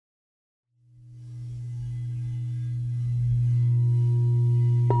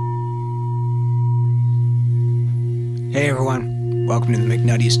Hey everyone, welcome to the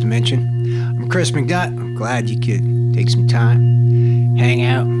McNuttiest Dimension. I'm Chris McNutt. I'm glad you could take some time, hang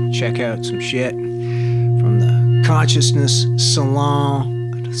out, check out some shit from the Consciousness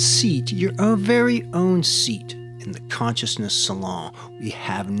Salon. A seat, your very own seat in the Consciousness Salon. We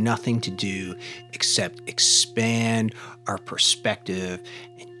have nothing to do except expand our perspective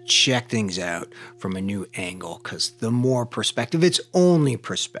and check things out from a new angle, because the more perspective, it's only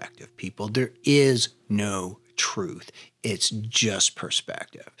perspective, people. There is no truth. It's just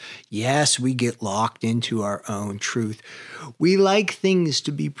perspective. Yes, we get locked into our own truth. We like things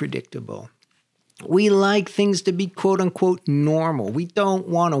to be predictable. We like things to be quote unquote normal. We don't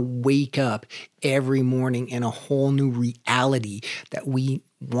want to wake up every morning in a whole new reality that we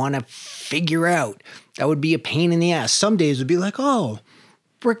want to figure out. That would be a pain in the ass. Some days would be like, oh,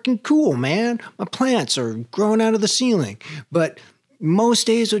 freaking cool, man. My plants are growing out of the ceiling. But most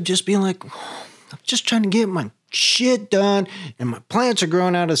days would just be like, I'm just trying to get my shit done, and my plants are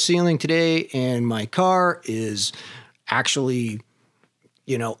growing out of the ceiling today, and my car is actually,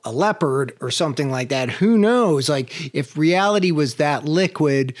 a leopard or something like that. Who knows? Like, if reality was that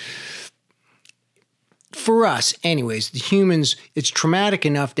liquid, for us, anyways, the humans, it's traumatic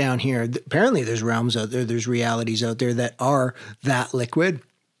enough down here. Apparently there's realms out there, there's realities out there that are that liquid.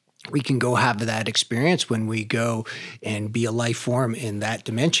 We can go have that experience when we go and be a life form in that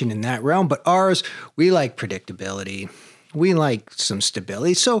dimension, in that realm. But ours, we like predictability. We like some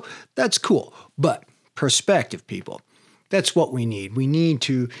stability. So that's cool. But perspective, people, that's what we need. We need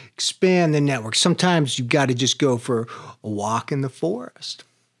to expand the network. Sometimes you've got to just go for a walk in the forest.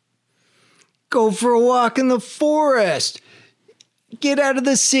 Go for a walk in the forest. Get out of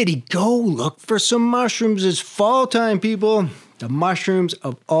the city. Go look for some mushrooms. It's fall time, people. The mushrooms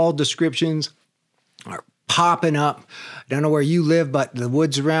of all descriptions are popping up. I don't know where you live, but the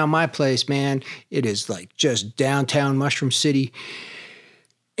woods around my place, man, it is like just downtown Mushroom City.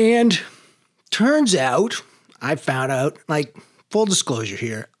 And turns out, I found out, like, full disclosure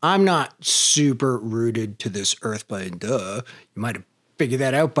here, I'm not super rooted to this earth plane. Duh. You might have figured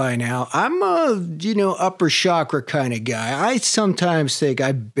that out by now. I'm a, upper chakra kind of guy. I sometimes think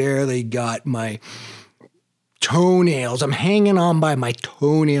I barely got my toenails. I'm hanging on by my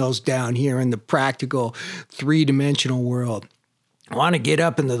toenails down here in the practical three-dimensional world. I want to get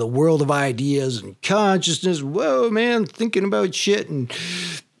up into the world of ideas and consciousness. Whoa, man, thinking about shit and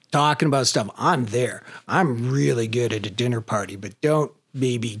talking about stuff. I'm there. I'm really good at a dinner party, but don't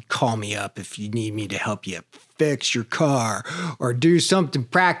maybe call me up if you need me to help you fix your car or do something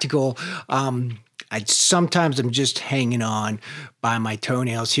practical. Sometimes I'm just hanging on by my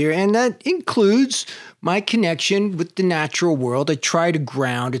toenails here, and that includes my connection with the natural world. I try to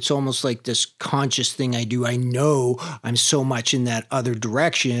ground. It's almost like this conscious thing I do. I know I'm so much in that other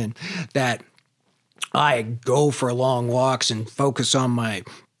direction that I go for long walks and focus on my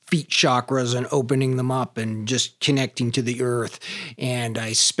feet chakras and opening them up and just connecting to the earth. And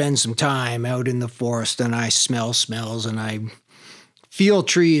I spend some time out in the forest, and I smell smells, and I feel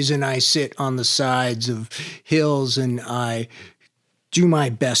trees, and I sit on the sides of hills, and I do my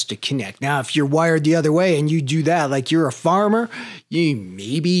best to connect. Now, if you're wired the other way and you do that, like you're a farmer, you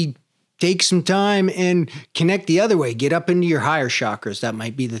maybe take some time and connect the other way. Get up into your higher chakras. That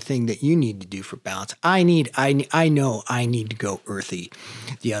might be the thing that you need to do for balance. I know I need to go earthy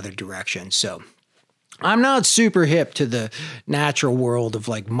the other direction. So I'm not super hip to the natural world of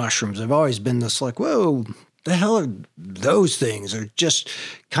like mushrooms. I've always been this like, whoa, the hell are those things? Are just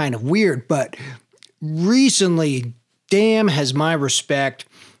kind of weird. But recently, damn, has my respect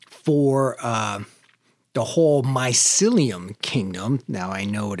for the whole mycelium kingdom. Now I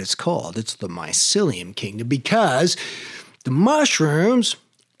know what it's called. It's the mycelium kingdom, because the mushrooms,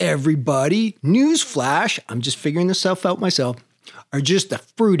 everybody, newsflash, I'm just figuring this stuff out myself, are just the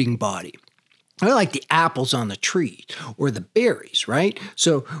fruiting body. They're like the apples on the tree or the berries, right?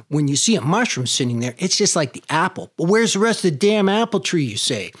 So when you see a mushroom sitting there, it's just like the apple. But where's the rest of the damn apple tree, you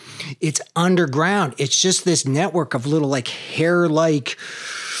say? It's underground. It's just this network of little like hair-like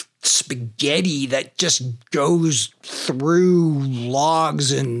spaghetti that just goes through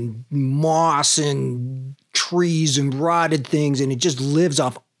logs and moss and trees and rotted things, and it just lives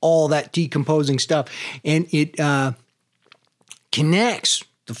off all that decomposing stuff. And it connects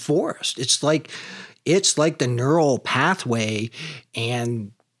the forest. It's like the neural pathway,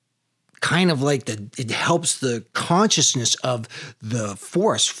 and kind of like it helps the consciousness of the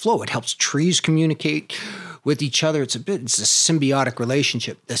forest flow. It helps trees communicate with each other. It's a symbiotic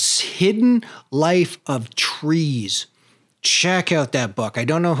relationship. This hidden life of trees check out that book. I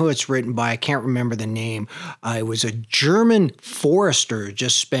don't know who it's written by. I can't remember the name. It was a German forester,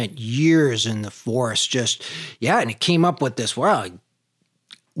 just spent years in the forest. And it came up with this,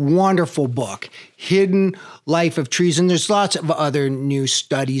 wonderful book, Hidden Life of Trees. And there's lots of other new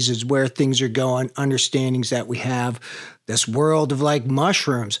studies as where things are going, understandings that we have, this world of like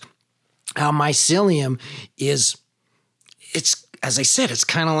mushrooms, how mycelium it's, as I said, it's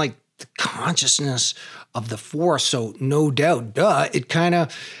kind of like the consciousness of the forest. So no doubt, it kind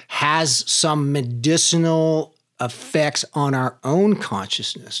of has some medicinal effects on our own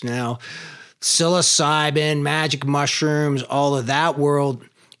consciousness. Now, psilocybin, magic mushrooms, all of that world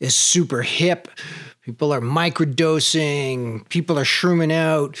is super hip. People are microdosing. People are shrooming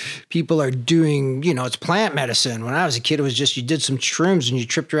out. People are doing, it's plant medicine. When I was a kid, it was just you did some shrooms and you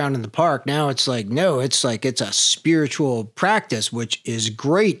tripped around in the park. Now it's like, no, it's a spiritual practice, which is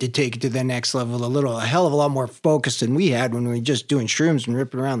great to take it to the next level, a hell of a lot more focused than we had when we were just doing shrooms and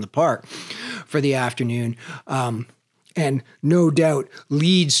ripping around the park for the afternoon. And no doubt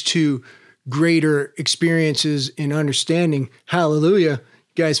leads to greater experiences in understanding. Hallelujah.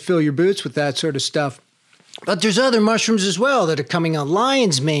 You guys fill your boots with that sort of stuff. But there's other mushrooms as well that are coming on.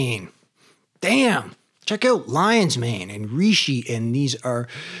 Lion's mane. Damn. Check out lion's mane and reishi. And these are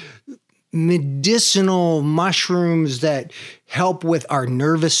medicinal mushrooms that help with our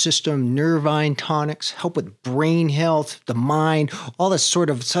nervous system, nervine tonics, help with brain health, the mind, all this sort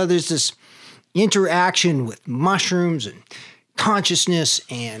of. So there's this interaction with mushrooms and consciousness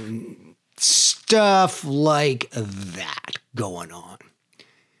and stuff like that going on.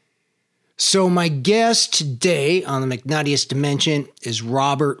 So my guest today on the McNuttiest Dimension is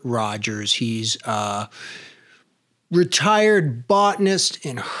Robert Rogers. He's a retired botanist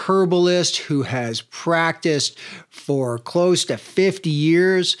and herbalist who has practiced for close to 50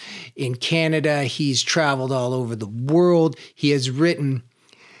 years in Canada. He's traveled all over the world. He has written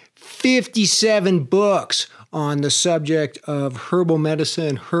 57 books on the subject of herbal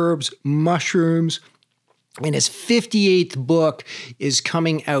medicine, herbs, mushrooms. And his 58th book is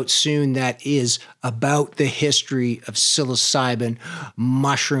coming out soon that is about the history of psilocybin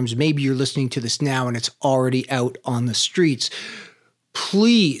mushrooms. Maybe you're listening to this now and it's already out on the streets.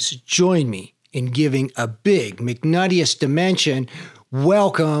 Please join me in giving a big McNuttiest Dimension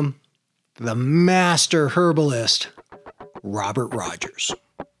welcome to the master herbalist, Robert Rogers.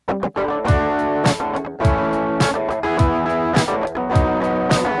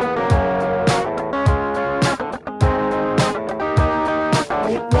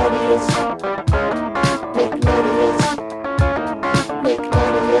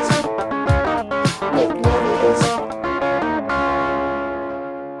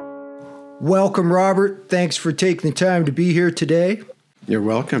 Welcome, Robert. Thanks for taking the time to be here today. You're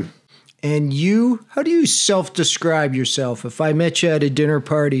welcome. And how do you self-describe yourself? If I met you at a dinner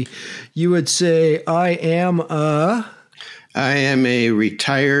party, you would say, I am a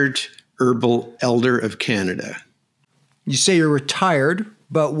retired herbal elder of Canada. You say you're retired,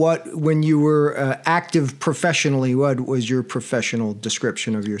 but when you were active professionally, what was your professional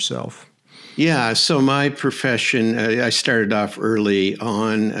description of yourself? Yeah, so my profession, I started off early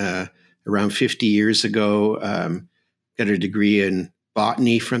on, around 50 years ago, got a degree in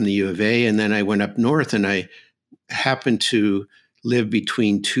botany from the U of A, and then I went up north and I happened to live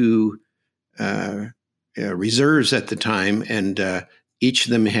between two reserves at the time, and each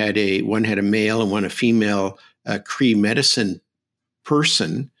of them one had a male and one a female Cree medicine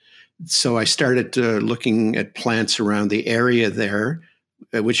person. So I started looking at plants around the area there,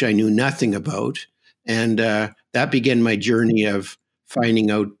 which I knew nothing about. And that began my journey of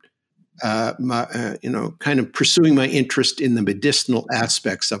finding out, kind of pursuing my interest in the medicinal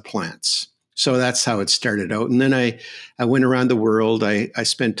aspects of plants. So that's how it started out. And then I went around the world. I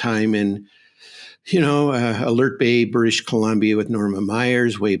spent time in, Alert Bay, British Columbia with Norma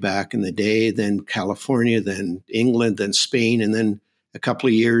Myers way back in the day, then California, then England, then Spain, and then a couple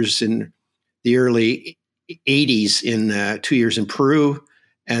of years in the early 80s in 2 years in Peru.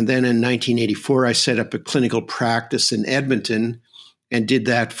 And then in 1984, I set up a clinical practice in Edmonton and did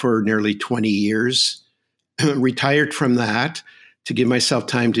that for nearly 20 years. Retired from that to give myself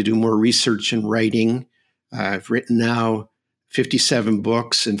time to do more research and writing. I've written now 57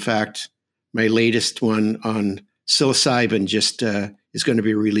 books. In fact, my latest one on psilocybin just is going to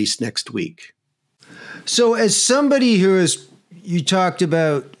be released next week. So as somebody you talked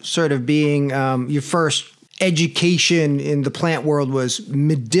about sort of being your first education in the plant world was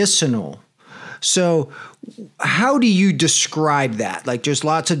medicinal. So how do you describe that? Like there's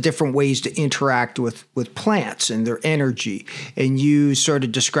lots of different ways to interact with plants and their energy, and you sort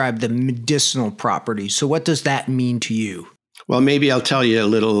of describe the medicinal properties. So what does that mean to you? Well, maybe I'll tell you a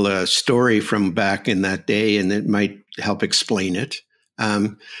little story from back in that day, and it might help explain it.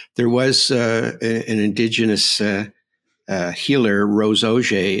 There was an indigenous healer, Rose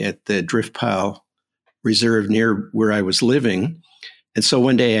Auger, at the Driftpile Reserve near where I was living. And so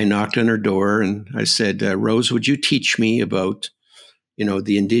one day I knocked on her door and I said, Rose, would you teach me about,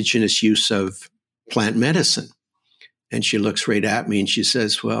 the indigenous use of plant medicine? And she looks right at me and she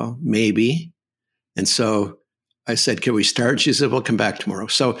says, well, maybe. And so I said, can we start? She said, well, come back tomorrow.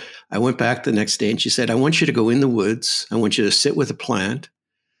 So I went back the next day and she said, I want you to go in the woods. I want you to sit with a plant.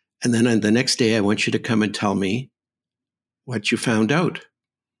 And then on the next day, I want you to come and tell me what you found out.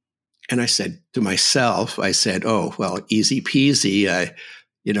 And I said to myself, oh, well, easy peasy.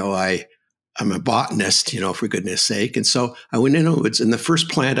 I'm a botanist, for goodness sake. And so I went in the woods, and the first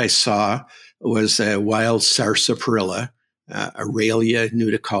plant I saw was a wild sarsaparilla, Aralia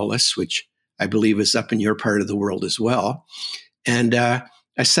nudicollis, which I believe is up in your part of the world as well. And I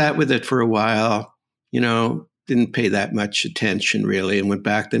sat with it for a while, didn't pay that much attention really, and went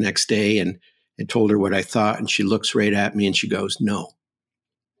back the next day and told her what I thought. And she looks right at me and she goes, no.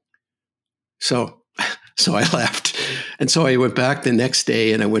 So I left. And so I went back the next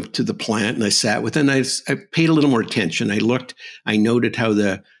day and I went to the plant and I sat with it and I paid a little more attention. I noted how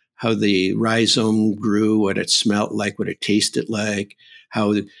the rhizome grew, what it smelled like, what it tasted like,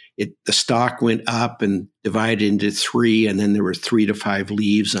 how the stalk went up and divided into three. And then there were 3 to 5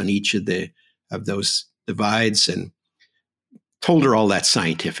 leaves on each of those divides, and told her all that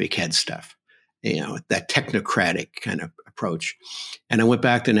scientific head stuff, that technocratic kind of approach. And I went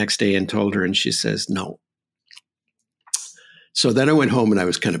back the next day and told her, and she says, no. So then I went home and I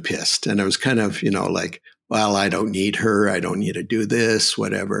was kind of pissed, and I was kind of, like, well, I don't need her. I don't need to do this,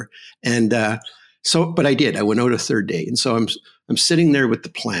 whatever. And but I did. I went out a third day. And so I'm sitting there with the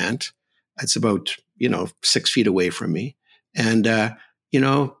plant. It's about, 6 feet away from me. And,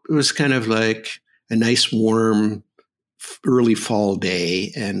 it was kind of like a nice warm early fall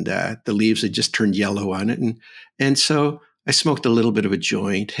day, and the leaves had just turned yellow on it. And so I smoked a little bit of a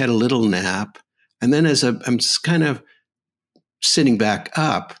joint, had a little nap. And then as I'm just kind of sitting back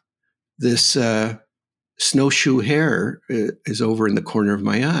up, this snowshoe hare is over in the corner of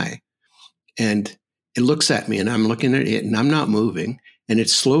my eye. And it looks at me, and I'm looking at it, and I'm not moving. And it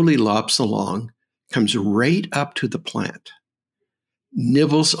slowly lops along, comes right up to the plant,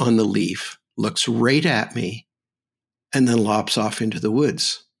 nibbles on the leaf, looks right at me, and then lops off into the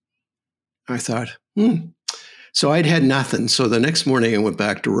woods. I thought, So I'd had nothing. So the next morning I went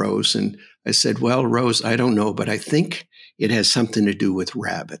back to Rose and I said, well, Rose, I don't know, but I think it has something to do with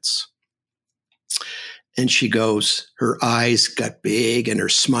rabbits. And she goes, her eyes got big and her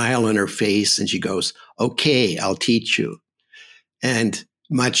smile on her face. And she goes, okay, I'll teach you. And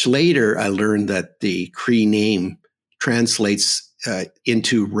much later, I learned that the Cree name translates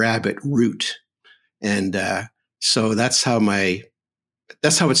into rabbit root. And so that's how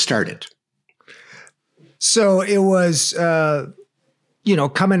it started. So it was,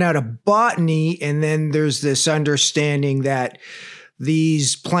 coming out of botany, and then there's this understanding that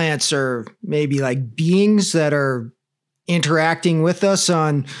these plants are maybe like beings that are interacting with us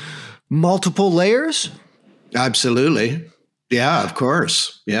on multiple layers? Absolutely. Yeah, of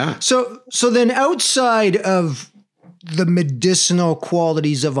course. Yeah. So then outside of the medicinal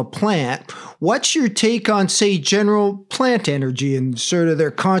qualities of a plant, what's your take on, say, general plant energy and sort of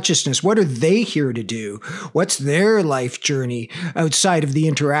their consciousness? What are they here to do? What's their life journey outside of the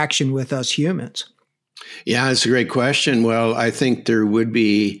interaction with us humans? Yeah, it's a great question. Well, I think there would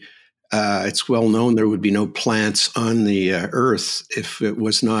be, it's well known, there would be no plants on the earth if it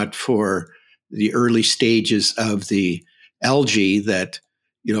was not for the early stages of the algae that,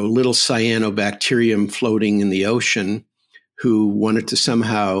 little cyanobacterium floating in the ocean who wanted to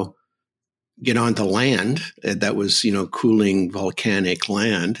somehow get onto land that was, cooling volcanic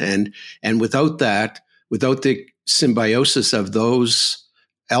land. And without that, without the symbiosis of those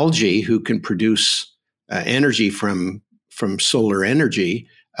algae who can produce energy from solar energy,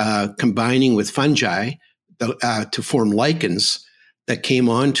 combining with fungi to form lichens that came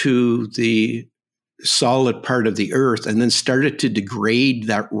onto the solid part of the earth and then started to degrade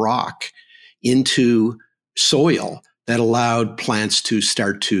that rock into soil that allowed plants to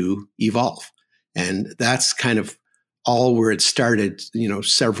start to evolve. And that's kind of all where it started,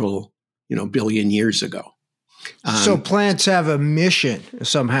 several, billion years ago. So plants have a mission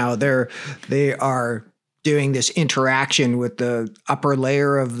somehow. They are doing this interaction with the upper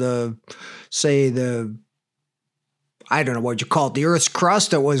layer of I don't know what you call it, the Earth's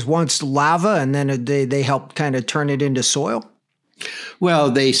crust that was once lava, and then they helped kind of turn it into soil? Well,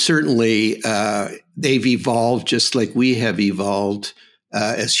 they certainly, they've evolved just like we have evolved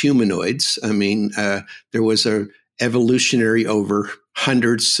as humanoids. I mean, there was a evolutionary over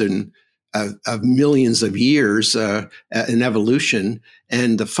hundreds of millions of years in evolution,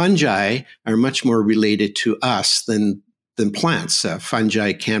 and the fungi are much more related to us than plants.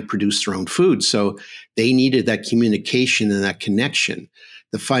 Fungi can't produce their own food, so they needed that communication and that connection.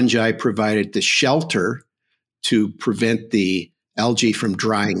 The fungi provided the shelter to prevent the algae from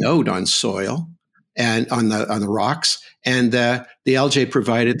drying out on soil and on the rocks, and the algae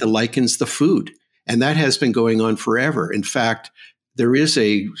provided the lichens the food, and that has been going on forever. In fact, there is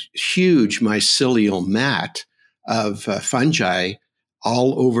a huge mycelial mat of fungi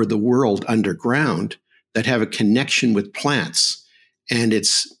all over the world underground that have a connection with plants. And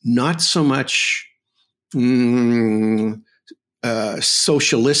it's not so much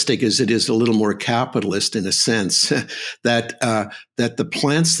socialistic as it is a little more capitalist in a sense, that the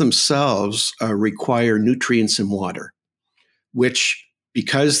plants themselves require nutrients and water, which,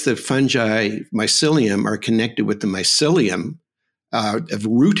 because the fungi mycelium are connected with the mycelium of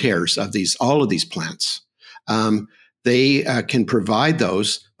root hairs of all of these plants, they can provide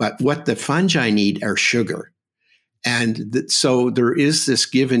those, but what the fungi need are sugar. And so there is this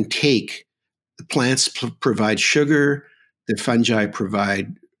give and take. The plants provide sugar, the fungi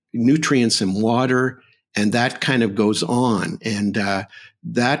provide nutrients and water, and that kind of goes on. And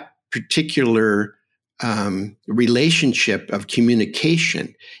that particular relationship of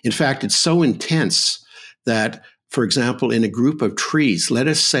communication, in fact, it's so intense that, for example, in a group of trees, let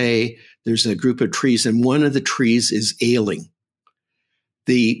us say there's a group of trees and one of the trees is ailing.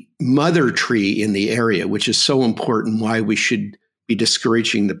 The mother tree in the area, which is so important, why we should be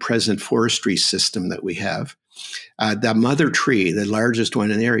discouraging the present forestry system that we have, the mother tree, the largest one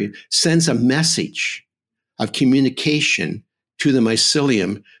in the area, sends a message of communication to the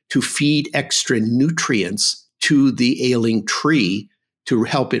mycelium to feed extra nutrients to the ailing tree to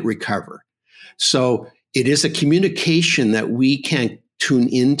help it recover. So it is a communication that we can't tune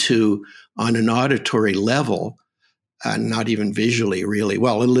into on an auditory level, not even visually, really.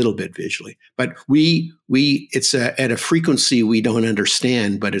 Well, a little bit visually, but it's at a frequency we don't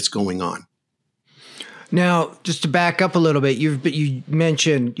understand, but it's going on. Now, just to back up a little bit, you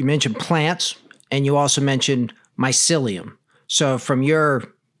mentioned plants, and you also mentioned mycelium. So, from your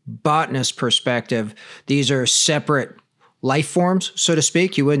botanist perspective, these are separate life forms, so to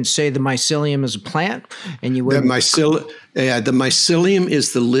speak. You wouldn't say the mycelium is a plant, and you wouldn't. The mycelium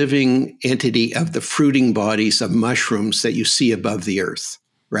is the living entity of the fruiting bodies of mushrooms that you see above the earth,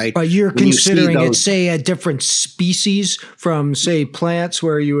 right? But you're considering it, say, a different species from, say, plants,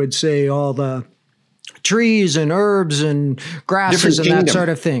 where you would say all the trees and herbs and grasses and that sort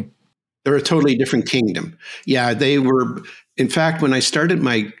of thing. They're a totally different kingdom. Yeah, they were. In fact, when I started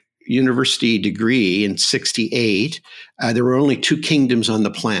my university degree in '68, there were only two kingdoms on the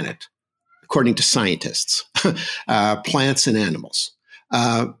planet, according to scientists, plants and animals.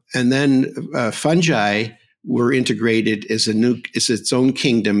 And then fungi were integrated as its own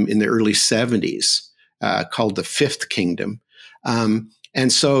kingdom in the early '70s, called the Fifth Kingdom.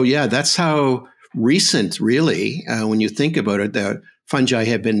 And so, yeah, that's how recent, really, when you think about it, the fungi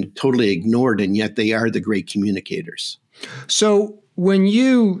have been totally ignored, and yet they are the great communicators. So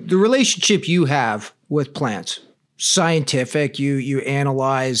the relationship you have with plants, scientific, you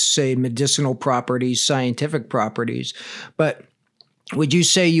analyze, say, medicinal properties, scientific properties, but would you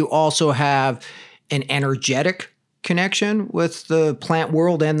say you also have an energetic connection with the plant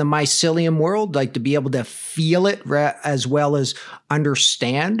world and the mycelium world, like to be able to feel it as well as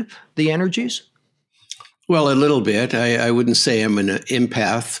understand the energies? Well, a little bit. I wouldn't say I'm an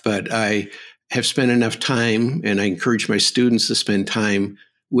empath, but I have spent enough time, and I encourage my students to spend time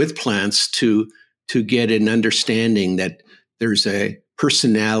with plants to get an understanding that there's a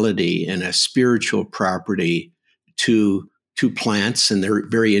personality and a spiritual property to plants, and they're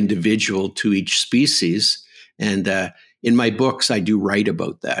very individual to each species. And in my books, I do write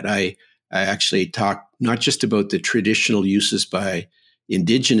about that. I actually talk not just about the traditional uses by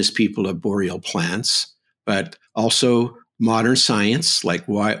indigenous people of boreal plants, but also modern science, like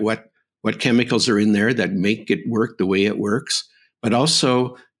what chemicals are in there that make it work the way it works, but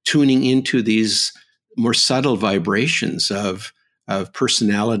also tuning into these more subtle vibrations of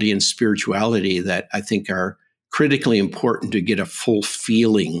personality and spirituality that I think are critically important to get a full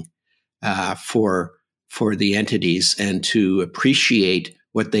feeling for the entities and to appreciate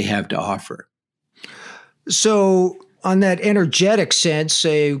what they have to offer. So on that energetic sense,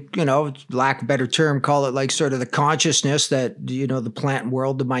 say, lack of a better term, call it like sort of the consciousness that, the plant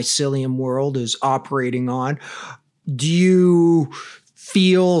world, the mycelium world is operating on. Do you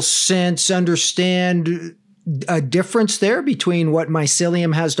feel, sense, understand a difference there between what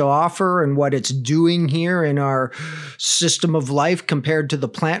mycelium has to offer and what it's doing here in our system of life compared to the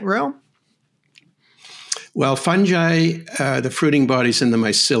plant realm? Well, fungi, the fruiting bodies in the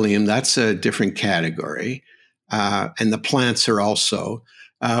mycelium, that's a different category. And the plants are also.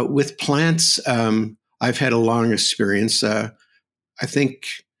 With plants, I've had a long experience. I think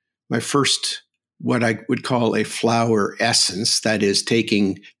my first, what I would call a flower essence, that is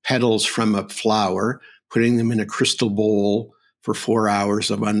taking petals from a flower, putting them in a crystal bowl for 4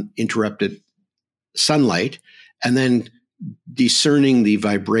 hours of uninterrupted sunlight, and then discerning the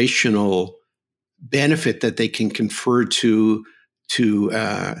vibrational benefit that they can confer to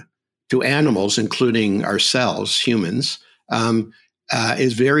animals, including ourselves, humans,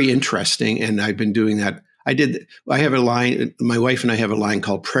 is very interesting. And I've been doing that. I have a line, my wife and I have a line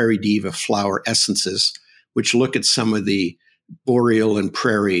called Prairie Diva Flower Essences, which look at some of the boreal and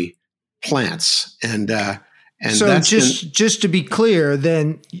prairie plants. And so that's just to be clear,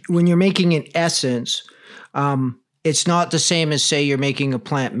 then when you're making an essence, it's not the same as, say, you're making a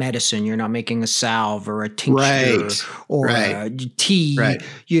plant medicine. You're not making a salve or a tincture or a tea,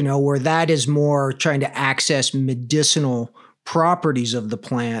 where that is more trying to access medicinal properties of the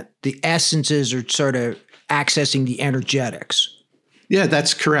plant. The essences are sort of accessing the energetics. Yeah,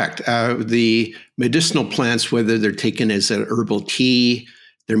 that's correct. The medicinal plants, whether they're taken as an herbal tea,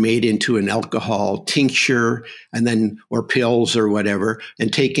 they're made into an alcohol tincture, and then or pills or whatever,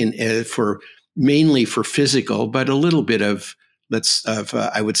 and taken mainly for physical, but a little bit of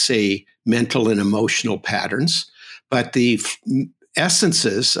I would say mental and emotional patterns. But the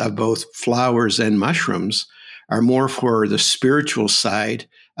essences of both flowers and mushrooms are more for the spiritual side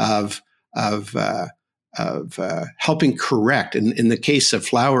of helping correct. In the case of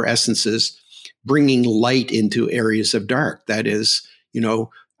flower essences, bringing light into areas of dark. That is,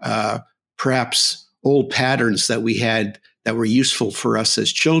 perhaps old patterns that we had that were useful for us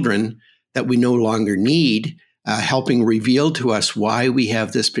as children that we no longer need, helping reveal to us why we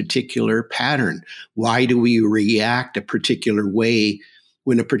have this particular pattern. Why do we react a particular way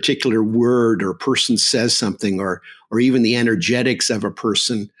when a particular word or person says something, or even the energetics of a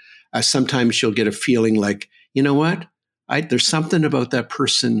person? Sometimes you'll get a feeling like, you know what? There's something about that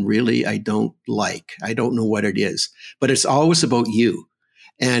person really I don't like. I don't know what it is, but it's always about you.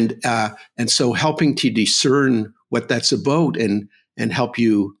 And so helping to discern what that's about and help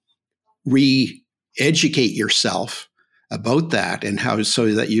you re-educate yourself about that and how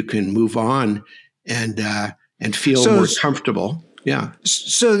so that you can move on and feel more comfortable. Yeah.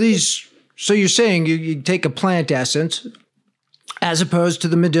 So you're saying you take a plant essence as opposed to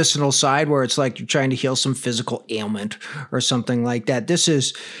the medicinal side where it's like you're trying to heal some physical ailment or something like that.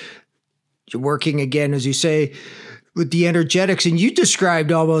 You're working again, as you say, with the energetics, and you described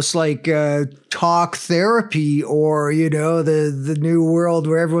almost like talk therapy, or the new world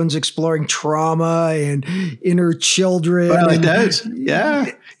where everyone's exploring trauma and inner children. Well, it does,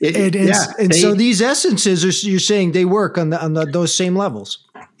 yeah. So these essences, you're saying they work on those same levels.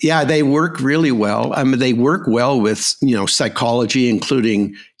 Yeah, they work really well. They work well with psychology,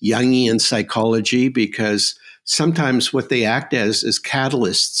 including Jungian psychology, because sometimes what they act as is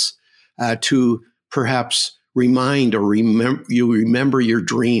catalysts to perhaps remind or remember your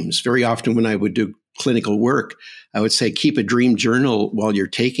dreams. Very often when I would do clinical work, I would say, keep a dream journal while you're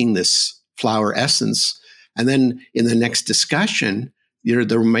taking this flower essence. And then in the next discussion,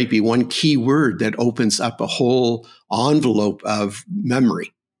 there might be one key word that opens up a whole envelope of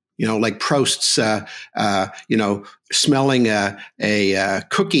memory. Like Proust's, smelling a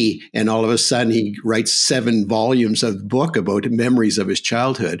cookie, and all of a sudden he writes 7 volumes of the book about memories of his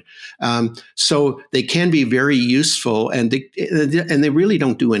childhood. So they can be very useful, and they really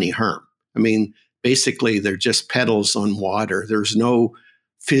don't do any harm. I mean, basically, they're just petals on water. There's no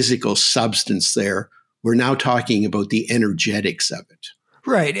physical substance there. We're now talking about the energetics of it.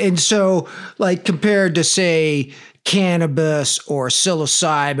 Right. And so, like, compared to, say, cannabis or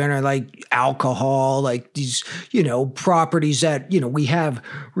psilocybin or like alcohol, like these, properties that, we have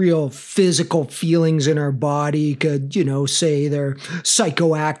real physical feelings in our body, could, say they're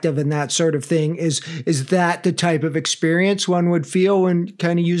psychoactive and that sort of thing. Is that the type of experience one would feel when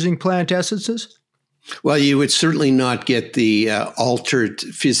kind of using plant essences? Well, you would certainly not get the altered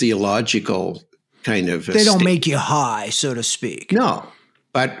physiological kind of. They don't make you high, so to speak. No,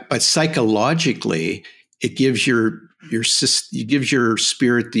 but psychologically, it gives your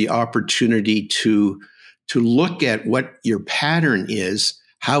spirit the opportunity to to look at what your pattern is,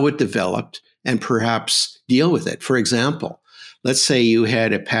 how it developed, and perhaps deal with it. For example, let's say you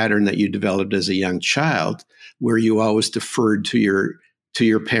had a pattern that you developed as a young child where you always deferred to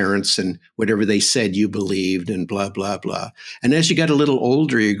your parents and whatever they said you believed and blah, blah, blah. And as you got a little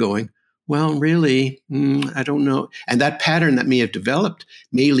older, you're going, well, really, I don't know. And that pattern that may have developed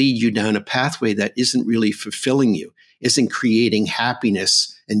may lead you down a pathway that isn't really fulfilling you, isn't creating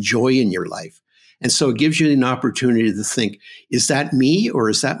happiness and joy in your life. And so it gives you an opportunity to think, is that me or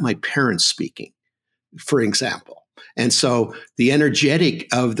is that my parents speaking, for example? And so the energetic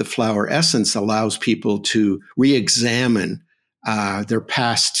of the flower essence allows people to re-examine their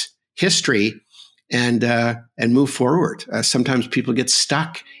past history and move forward. Sometimes people get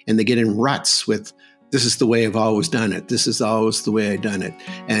stuck and they get in ruts with, this is the way I've always done it. This is always the way I've done it.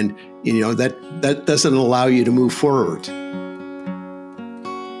 And, that doesn't allow you to move forward.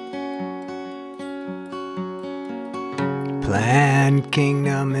 Plant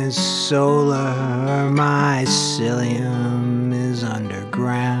kingdom is solar, mycelium is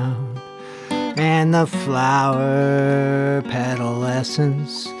underground, and the flower petal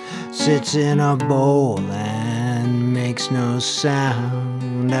essence sits in a bowl and makes no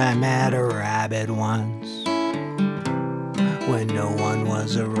sound. I met a rabbit once when no one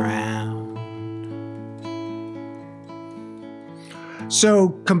was around. So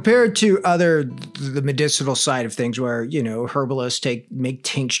compared to the medicinal side of things where, herbalists make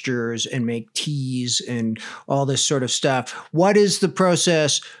tinctures and make teas and all this sort of stuff, what is the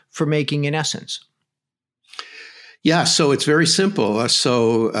process for making an essence? Yeah, so it's very simple.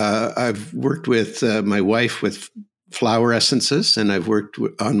 I've worked with my wife with flower essences, and I've worked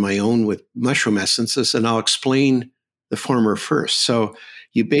on my own with mushroom essences, and I'll explain the former first. So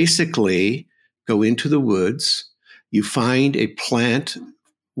you basically go into the woods, you find a plant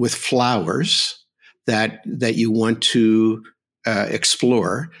with flowers that you want to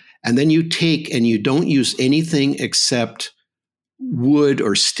explore, and then you take and you don't use anything except wood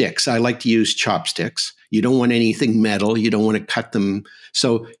or sticks. I like to use chopsticks. You don't want anything metal. You don't want to cut them.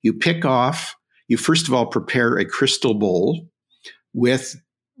 So you first of all prepare a crystal bowl with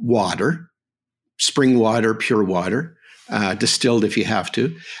water, spring water, pure water, distilled if you have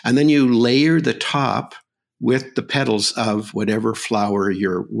to. And then you layer the top with the petals of whatever flower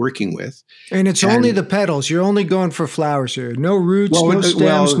you're working with. And it's only the petals. You're only going for flowers here. No roots, no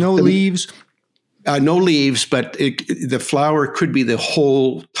stems, no leaves. No leaves, but the flower could be the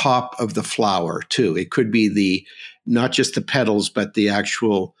whole top of the flower too. It could be not just the petals, but the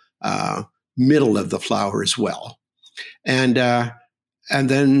actual middle of the flower as well. And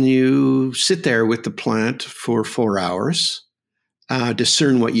then you sit there with the plant for 4 hours,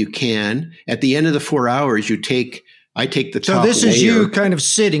 discern what you can. At the end of the 4 hours, I take the top. So this is you kind of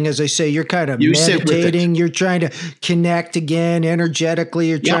sitting, as I say, you're kind of meditating. You're trying to connect again energetically.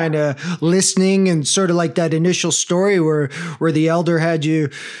 You're trying to listening, and sort of like that initial story where the elder had you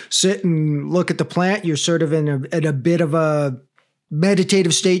sit and look at the plant. You're sort of in a bit of a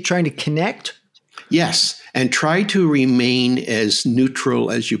meditative state, trying to connect. Yes, and try to remain as neutral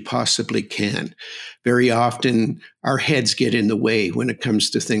as you possibly can. Very often, our heads get in the way when it comes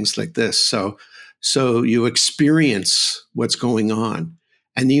to things like this. So you experience what's going on,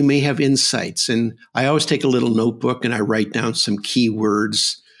 and you may have insights. And I always take a little notebook and I write down some key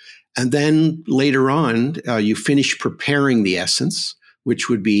words. And then later on, you finish preparing the essence, which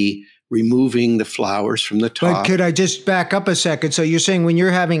would be removing the flowers from the top. But could I just back up a second? So you're saying when you're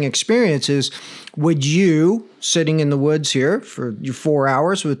having experiences, would you, sitting in the woods here for your 4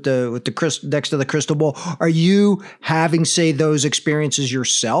 hours with the crystal next to the crystal bowl, are you having, say, those experiences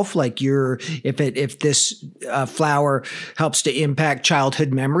yourself? Like if this flower helps to impact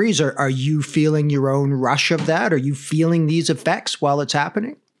childhood memories, are you feeling your own rush of that? Are you feeling these effects while it's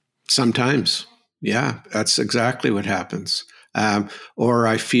happening? Sometimes. Yeah, that's exactly what happens. Or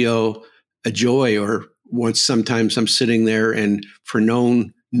I feel a joy, or sometimes I'm sitting there and for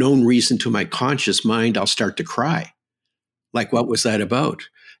known reason to my conscious mind, I'll start to cry. Like, what was that about?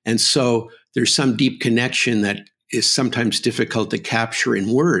 And so there's some deep connection that is sometimes difficult to capture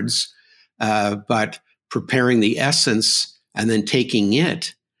in words, but preparing the essence and then taking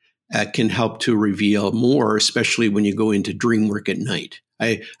it can help to reveal more, especially when you go into dream work at night.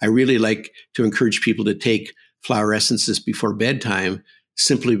 I really like to encourage people to take flower essences before bedtime,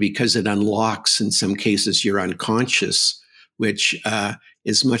 simply because it unlocks, in some cases, your unconscious, which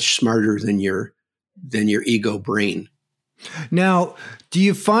is much smarter than your ego brain. Now, do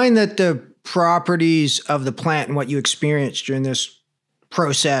you find that the properties of the plant and what you experienced during this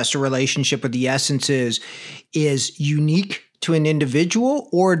process or relationship with the essences is unique to an individual,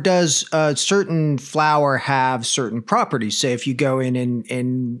 or does a certain flower have certain properties? Say if you go in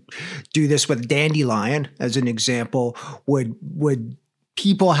and do this with dandelion as an example, would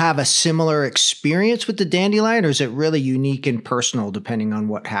people have a similar experience with the dandelion, or is it really unique and personal depending on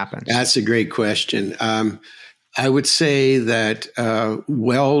what happens? That's a great question. I would say that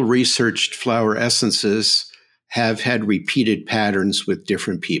well-researched flower essences have had repeated patterns with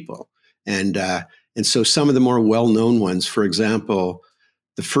different people. And so some of the more well-known ones, for example,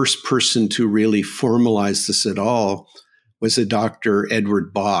 the first person to really formalize this at all was a Dr.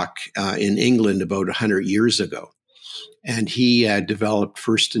 Edward Bach in England about 100 years ago. And he developed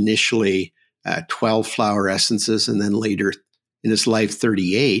first initially 12 flower essences and then later in his life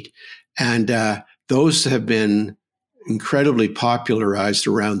 38. And those have been incredibly popularized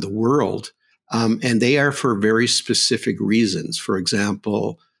around the world. And they are for very specific reasons. For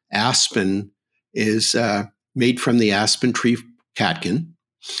example, aspen is made from the aspen tree catkin,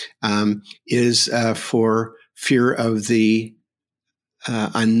 is for fear of the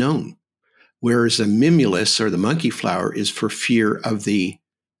unknown, whereas a mimulus or the monkey flower is for fear of the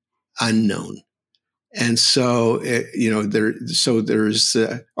unknown. And so, there's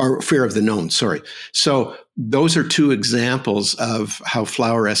or fear of the known. Sorry. So those are two examples of how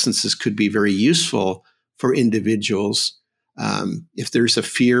flower essences could be very useful for individuals. If there's a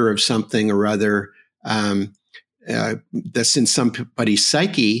fear of something or other that's in somebody's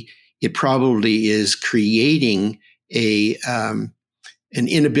psyche, it probably is creating an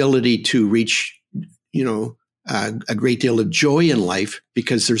inability to reach, a great deal of joy in life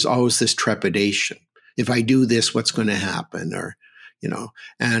because there's always this trepidation. If I do this, what's going to happen?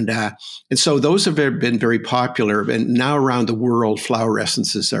 And so those have been very popular. And now around the world, flower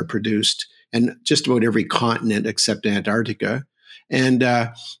essences are produced in just about every continent except Antarctica. And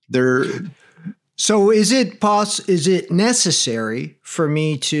they're... So is it necessary for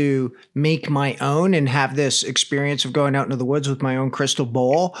me to make my own and have this experience of going out into the woods with my own crystal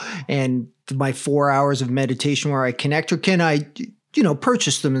bowl and my 4 hours of meditation where I connect, or can I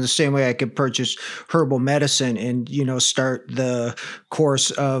purchase them in the same way I could purchase herbal medicine and, start the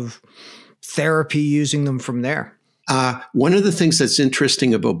course of therapy using them from there? One of the things that's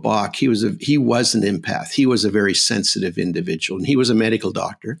interesting about Bach, he was an empath. He was a very sensitive individual, and he was a medical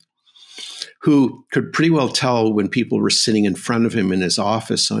doctor who could pretty well tell when people were sitting in front of him in his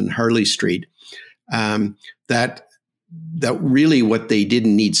office on Harley Street, that really what they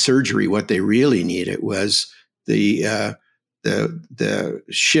didn't need surgery, what they really needed was the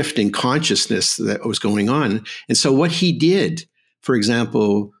shift in consciousness that was going on. And so what he did, for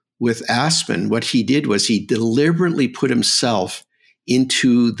example, with aspen, what he did was he deliberately put himself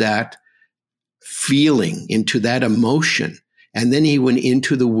into that feeling, into that emotion. And then he went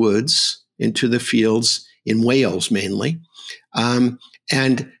into the woods, into the fields in Wales mainly.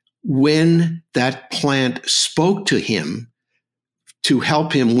 And when that plant spoke to him to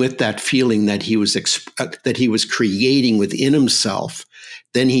help him with that feeling that he was creating within himself,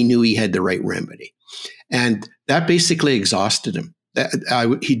 then he knew he had the right remedy. And that basically exhausted him.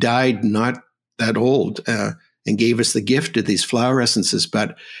 He died not that old and gave us the gift of these flower essences,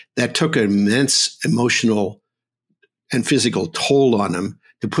 but that took an immense emotional and physical toll on him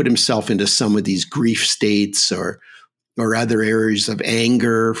to put himself into some of these grief states or other areas of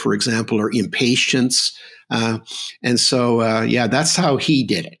anger, for example, or impatience. And so, that's how he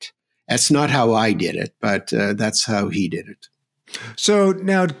did it. That's not how I did it, but that's how he did it. So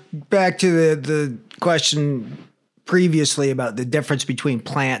now back to the question previously about the difference between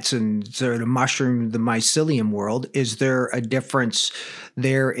plants and sort of mushroom, the mycelium world. Is there a difference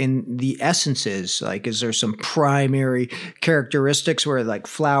there in the essences? Like, is there some primary characteristics where like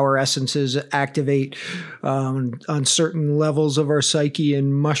flower essences activate on certain levels of our psyche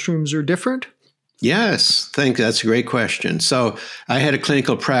and mushrooms are different? Yes, that's a great question. So I had a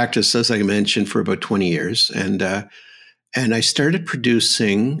clinical practice, as I mentioned, for about 20 years. And I started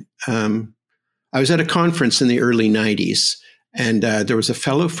producing... I was at a conference in the early 90s, and there was a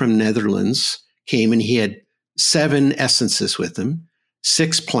fellow from Netherlands came, and he had 7 essences with him,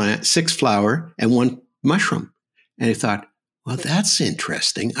 6 flower, and 1 mushroom. And I thought, well, that's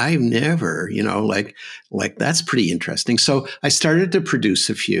interesting. I've never, that's pretty interesting. So I started to produce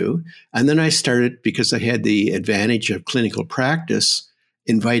a few, and then I started, because I had the advantage of clinical practice,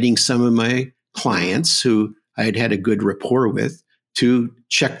 inviting some of my clients who I had a good rapport with to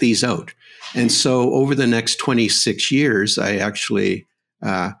check these out. And so over the next 26 years, I actually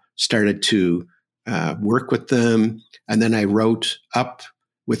started to work with them. And then I wrote up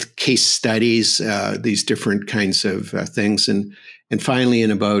with case studies, these different kinds of things. And finally,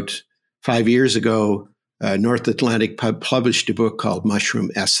 in about 5 years ago, North Atlantic published a book called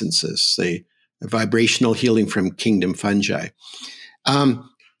Mushroom Essences, the vibrational healing from kingdom fungi.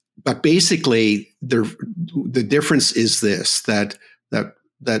 But basically, the difference is this, that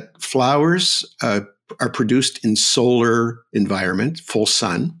flowers are produced in solar environment, full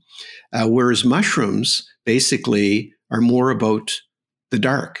sun, whereas mushrooms basically are more about the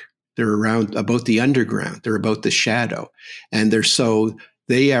dark. They're around about the underground. They're about the shadow. And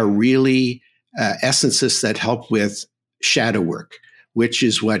they are really essences that help with shadow work, which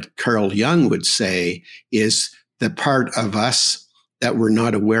is what Carl Jung would say is the part of us that we're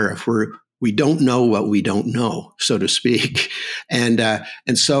not aware of. We don't know what we don't know, so to speak. And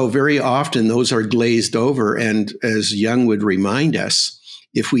so very often those are glazed over. And as Jung would remind us,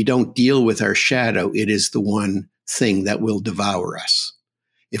 if we don't deal with our shadow, it is the one thing that will devour us.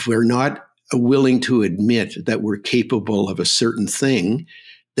 If we're not willing to admit that we're capable of a certain thing,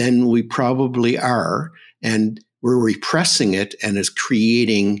 then we probably are, and we're repressing it, and it's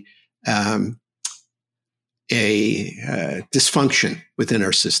creating a dysfunction within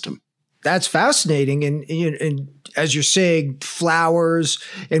our system. That's fascinating. And as you're saying, flowers,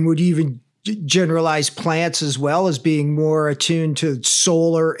 and would even generalize plants as well as being more attuned to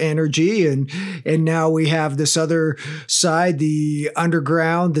solar energy. And now we have this other side, the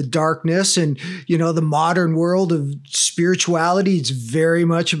underground, the darkness, and, the modern world of spirituality. It's very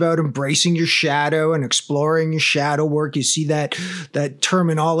much about embracing your shadow and exploring your shadow work. You see that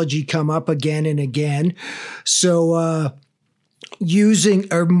terminology come up again and again. So, are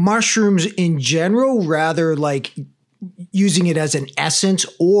mushrooms in general rather like using it as an essence,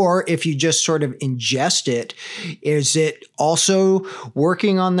 or if you just sort of ingest it, is it also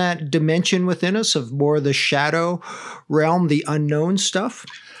working on that dimension within us of more the shadow realm, the unknown stuff?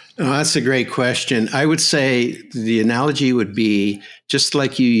 Oh, that's a great question. I would say the analogy would be just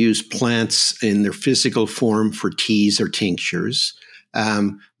like you use plants in their physical form for teas or tinctures,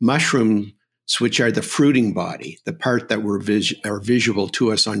 mushrooms, which are the fruiting body, the part that are visual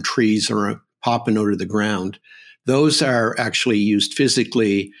to us on trees or popping out of the ground. Those are actually used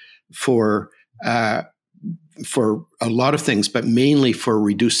physically for a lot of things, but mainly for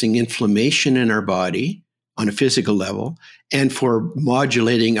reducing inflammation in our body on a physical level and for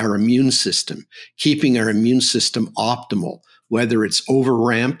modulating our immune system, keeping our immune system optimal, whether it's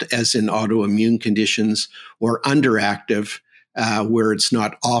over-ramped, as in autoimmune conditions, or underactive, where it's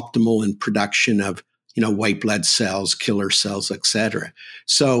not optimal in production of white blood cells, killer cells, etc.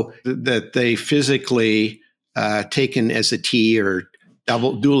 So that they physically taken as a tea or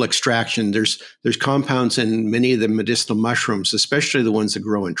dual extraction. There's compounds in many of the medicinal mushrooms, especially the ones that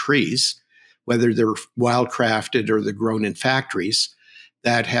grow in trees, whether they're wildcrafted or they're grown in factories,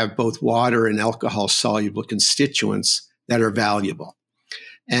 that have both water and alcohol soluble constituents that are valuable.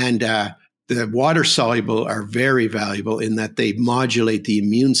 And the water soluble are very valuable in that they modulate the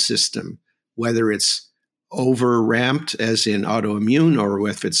immune system, whether it's over ramped as in autoimmune or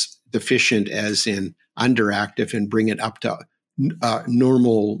if it's deficient as in underactive, and bring it up to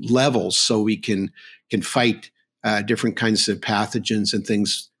normal levels so we can fight different kinds of pathogens and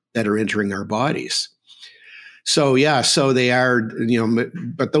things that are entering our bodies. So they are,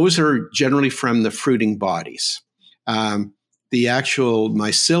 but those are generally from the fruiting bodies. The actual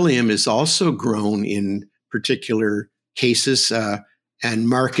mycelium is also grown in particular cases and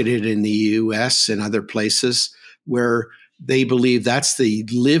marketed in the US and other places where they believe that's the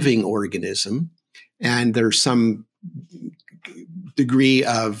living organism. And there's some degree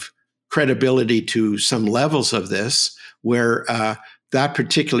of credibility to some levels of this where that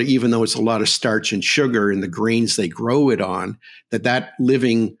particular, even though it's a lot of starch and sugar in the grains they grow it on, that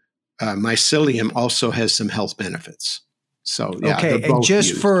living mycelium also has some health benefits. So, yeah. Okay, and just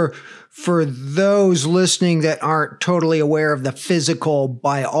used. For those listening that aren't totally aware of the physical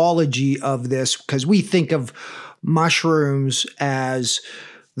biology of this, because we think of mushrooms as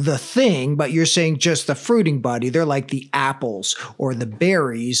the thing, but you're saying just the fruiting body. They're like the apples or the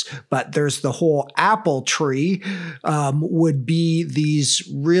berries, but there's the whole apple tree would be these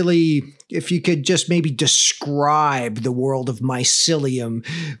really, if you could just maybe describe the world of mycelium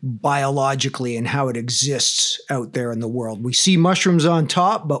biologically and how it exists out there in the world. We see mushrooms on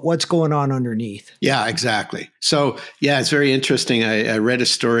top, but what's going on underneath? Yeah, exactly. So, it's very interesting. I read a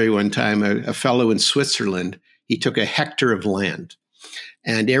story one time, a fellow in Switzerland, he took a hectare of land.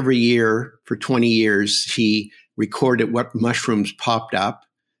 And every year for 20 years, he recorded what mushrooms popped up,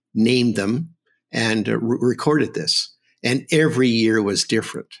 named them, and recorded this. And every year was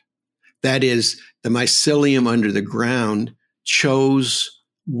different. That is, the mycelium under the ground chose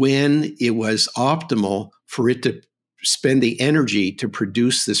when it was optimal for it to spend the energy to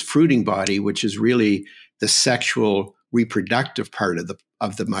produce this fruiting body, which is really the sexual reproductive part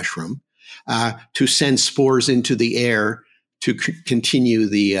of the mushroom, to send spores into the air to continue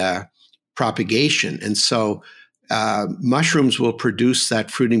the propagation. And so mushrooms will produce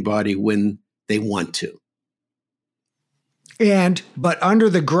that fruiting body when they want to. But under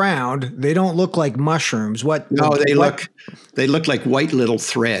the ground, they don't look like mushrooms. They look like white little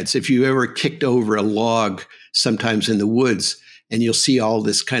threads. If you ever kicked over a log, sometimes in the woods, and you'll see all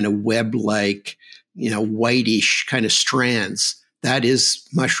this kind of web-like, whitish kind of strands, that is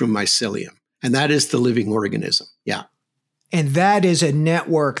mushroom mycelium, and that is the living organism. Yeah. And that is a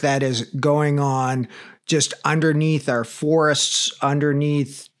network that is going on just underneath our forests,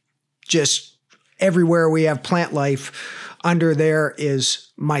 underneath just everywhere we have plant life. Under there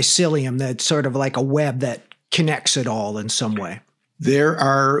is mycelium that's sort of like a web that connects it all in some way. There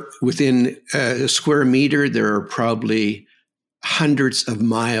are, within a square meter, there are probably hundreds of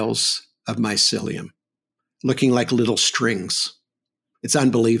miles of mycelium, looking like little strings. It's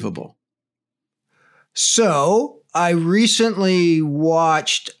unbelievable. So I recently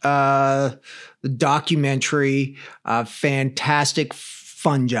watched the documentary Fantastic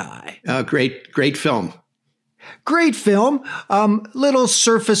Fungi. Great film. Great film. Little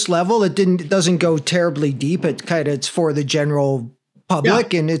surface level. It doesn't go terribly deep. It's for the general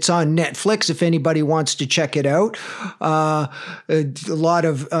public, and it's on Netflix if anybody wants to check it out. A lot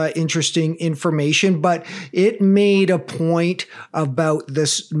of interesting information, but it made a point about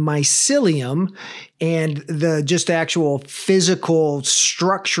this mycelium and the just actual physical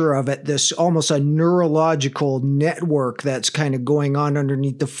structure of it, this almost a neurological network that's kind of going on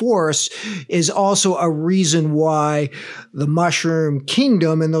underneath the forest, is also a reason why the mushroom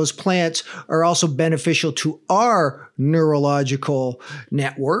kingdom and those plants are also beneficial to our neurological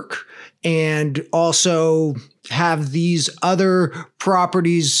network, and also have these other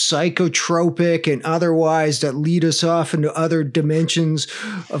properties, psychotropic and otherwise, that lead us off into other dimensions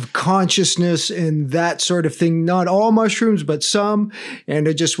of consciousness and that sort of thing. Not all mushrooms, but some. And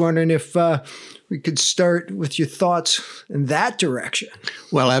I'm just wondering if we could start with your thoughts in that direction.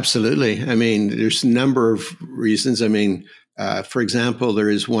 Well, absolutely. I mean, there's a number of reasons. I mean, for example, there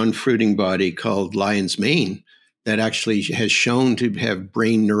is one fruiting body called lion's mane that actually has shown to have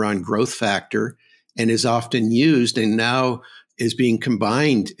brain neuron growth factor and is often used and now is being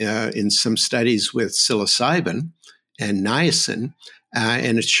combined in some studies with psilocybin and niacin.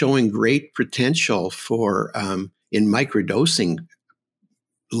 And it's showing great potential for in microdosing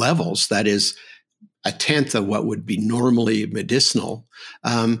levels, that is a tenth of what would be normally medicinal,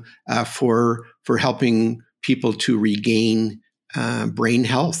 for helping people to regain brain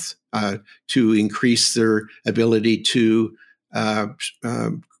health, to increase their ability to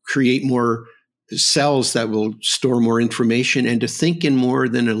create more cells that will store more information and to think in more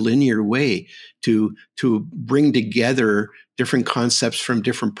than a linear way, to bring together different concepts from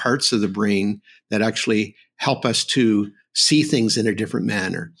different parts of the brain that actually help us to see things in a different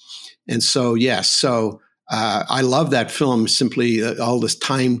manner. And so, yes, I love that film, simply all this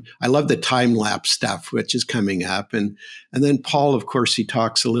time. I love the time lapse stuff, which is coming up. And then Paul, of course, he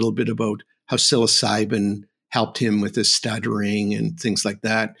talks a little bit about how psilocybin helped him with his stuttering and things like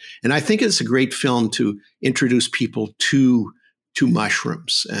that. And I think it's a great film to introduce people to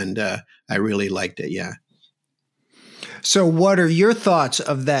mushrooms. And I really liked it. Yeah. So what are your thoughts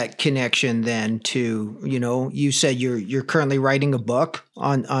of that connection then to, you said you're currently writing a book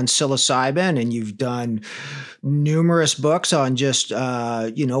on psilocybin, and you've done numerous books on just,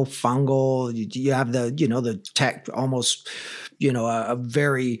 fungal. You have the tech, almost, a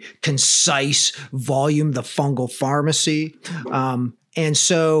very concise volume, The Fungal Pharmacy. And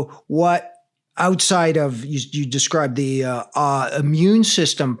so what, outside of, you described the immune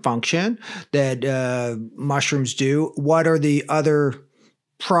system function that mushrooms do, what are the other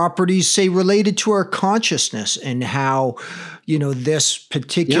properties, say, related to our consciousness, and how, this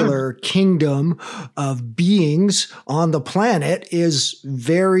particular kingdom of beings on the planet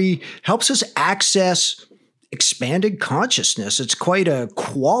helps us access expanded consciousness? It's quite a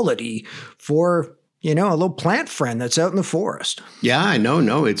quality for a little plant friend that's out in the forest. Yeah, I know.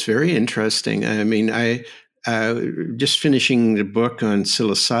 No, it's very interesting. I mean, I just finishing the book on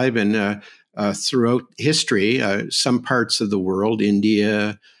psilocybin throughout history, some parts of the world,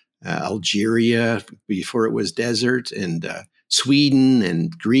 India, Algeria, before it was desert, and Sweden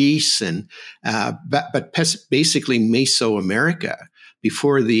and Greece, and but basically Mesoamerica,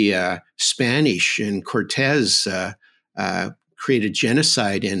 before the Spanish and Cortez created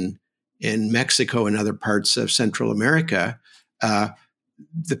genocide in Mexico and other parts of Central America.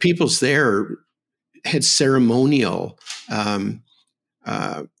 The peoples there had ceremonial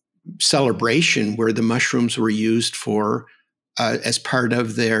celebration where the mushrooms were used for as part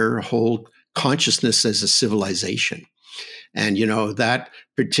of their whole consciousness as a civilization. And, that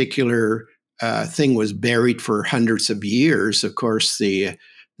particular thing was buried for hundreds of years. Of course, the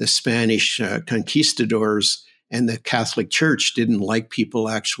Spanish conquistadors and the Catholic Church didn't like people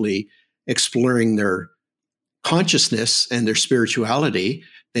actually exploring their consciousness and their spirituality.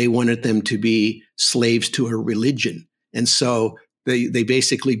 They wanted them to be slaves to a religion. And so they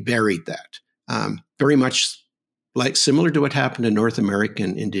basically buried that. Very much like similar to what happened to North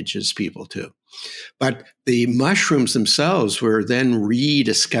American indigenous people too. But the mushrooms themselves were then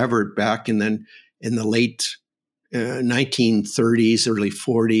rediscovered back in the late 1930s, early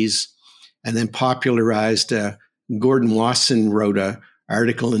 40s, and then popularized. Gordon Wasson wrote an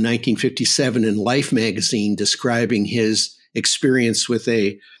article in 1957 in Life magazine describing his experience with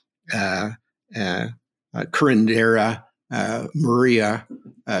a curandera, Maria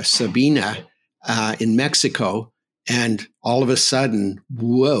Sabina, in Mexico. And all of a sudden,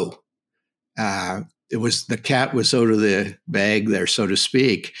 whoa, the cat was out of the bag there, so to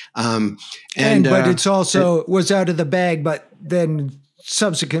speak. But it's also was out of the bag, but then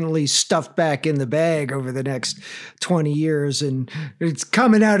subsequently stuffed back in the bag over the next 20 years. And it's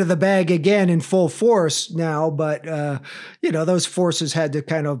coming out of the bag again in full force now. But, those forces had to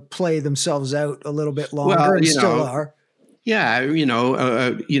kind of play themselves out a little bit longer and still are. Yeah,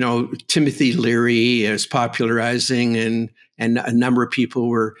 Timothy Leary is popularizing, and a number of people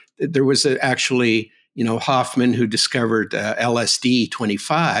were. There was actually, Hoffman, who discovered LSD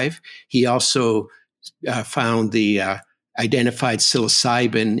 25. He also found the identified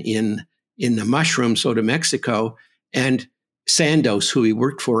psilocybin in the mushrooms out of Mexico, and Sandoz, who he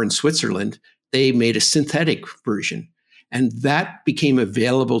worked for in Switzerland, they made a synthetic version, and that became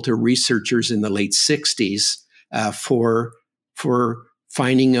available to researchers in the late 60s. For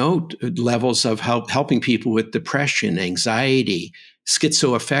finding out levels of helping people with depression, anxiety,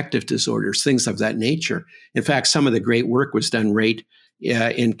 schizoaffective disorders, things of that nature. In fact, some of the great work was done right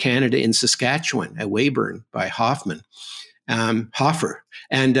in Canada, in Saskatchewan, at Weyburn by Hoffer.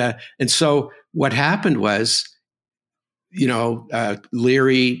 And so what happened was,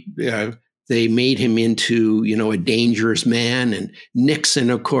 Leary, they made him into, a dangerous man. And Nixon,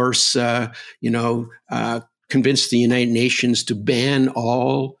 of course, convinced the United Nations to ban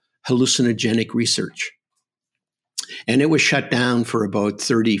all hallucinogenic research. And it was shut down for about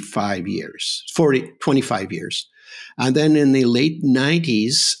 25 years. And then in the late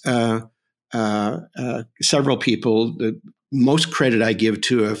 90s, several people, the most credit I give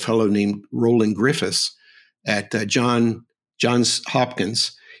to a fellow named Roland Griffiths at Johns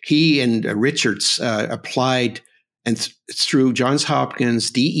Hopkins. He and Richards applied, and through Johns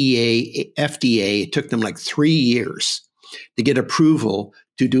Hopkins, DEA, FDA, it took them like 3 years to get approval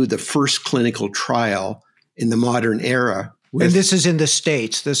to do the first clinical trial in the modern era. And this is in the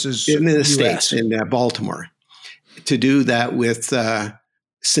States. This is in the US. States, in Baltimore, to do that with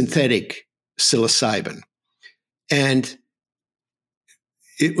synthetic psilocybin. And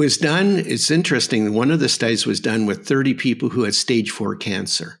it was done, it's interesting, one of the studies was done with 30 people who had stage 4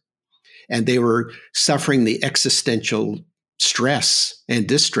 cancer. And they were suffering the existential stress and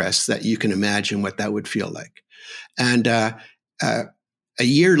distress that you can imagine what that would feel like. And a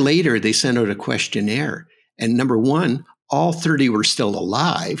year later, they sent out a questionnaire. And number one, all 30 were still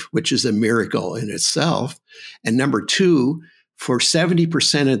alive, which is a miracle in itself. And number two, for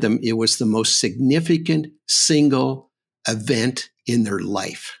 70% of them, it was the most significant single event in their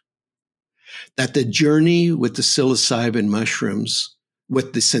life. That the journey with the psilocybin mushrooms,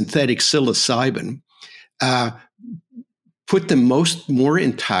 with the synthetic psilocybin, put them more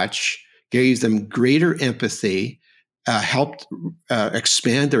in touch, gave them greater empathy, helped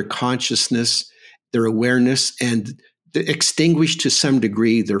expand their consciousness, their awareness, and extinguish to some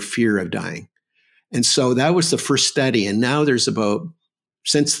degree their fear of dying. And so that was the first study. And now there's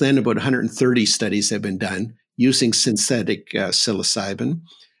since then, about 130 studies have been done using synthetic psilocybin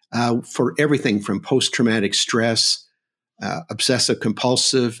for everything from post-traumatic stress, obsessive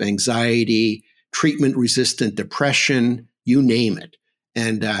compulsive, anxiety, treatment-resistant depression, you name it.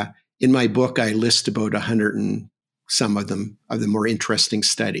 And in my book, I list about 100 and some of them are the more interesting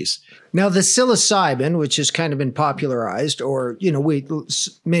studies. Now, the psilocybin, which has kind of been popularized, or,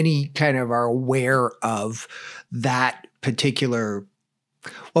 many kind of are aware of that particular,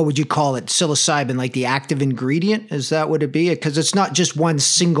 what would you call it? Psilocybin, like the active ingredient? Is that what it be? Because it's not just one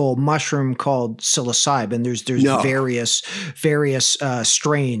single mushroom called psilocybin. There's various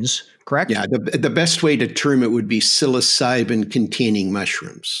strains, correct? Yeah, the best way to term it would be psilocybin containing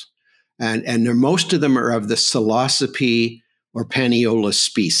mushrooms. And most of them are of the psilocybe or Panaeolus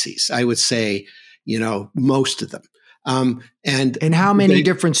species. I would say, most of them. And how many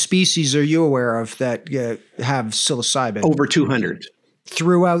different species are you aware of that have psilocybin? Over 200.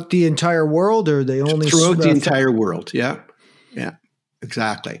 Throughout the entire world, or they only throughout the entire world? Yeah,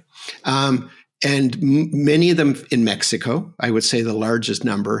 exactly. And many of them in Mexico. I would say the largest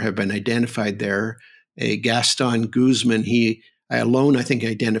number have been identified there. Gaston Guzman, I think,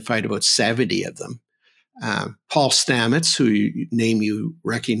 identified about 70 of them. Paul Stamets, name you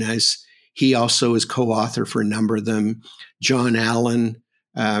recognize, he also is co-author for a number of them. John Allen.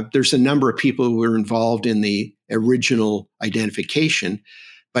 There's a number of people who were involved in the original identification.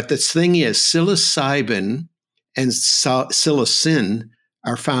 But the thing is, psilocybin and psilocin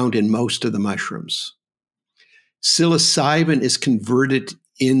are found in most of the mushrooms. Psilocybin is converted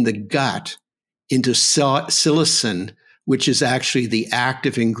in the gut into psilocin, which is actually the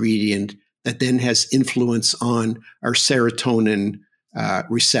active ingredient that then has influence on our serotonin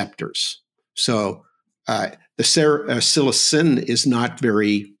receptors. So the psilocin is not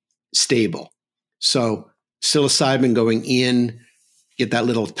very stable. So psilocybin going in, get that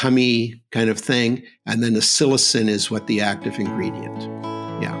little tummy kind of thing, and then the psilocin is what the active ingredient.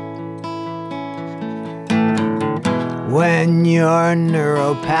 Yeah. When your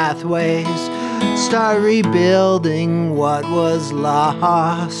neural pathways start rebuilding what was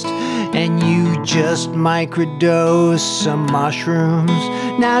lost, and you just microdose some mushrooms,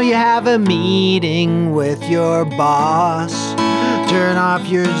 now you have a meeting with your boss. Turn off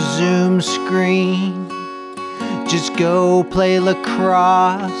your Zoom screen, just go play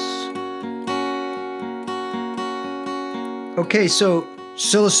lacrosse. Okay, so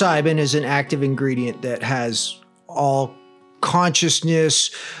psilocybin is an active ingredient that has all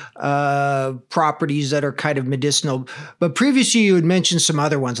consciousness properties that are kind of medicinal. But previously you had mentioned some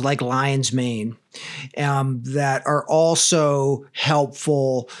other ones like lion's mane that are also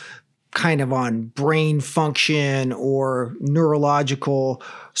helpful kind of on brain function or neurological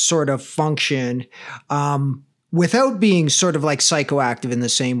sort of function without being sort of like psychoactive in the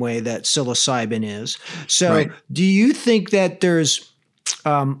same way that psilocybin is. So right. Do you think that there's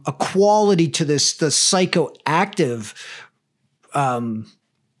a quality to this, the psychoactive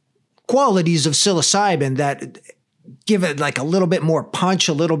qualities of psilocybin that give it like a little bit more punch,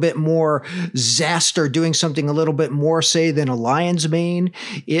 a little bit more zest, or doing something a little bit more, say, than a lion's mane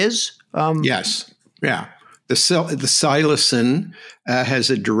is? Yes. Yeah. The psilocin has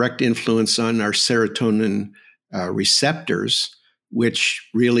a direct influence on our serotonin receptors, which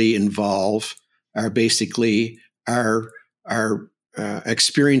really involve basically our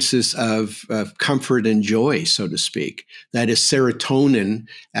experiences of comfort and joy, so to speak. That is, serotonin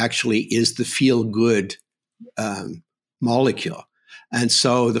actually is the feel-good molecule. And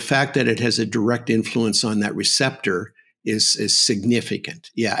so the fact that it has a direct influence on that receptor is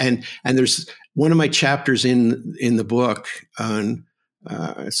significant. Yeah. And there's one of my chapters in the book on,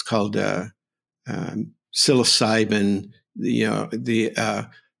 it's called psilocybin.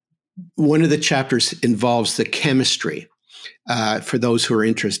 One of the chapters involves the chemistry for those who are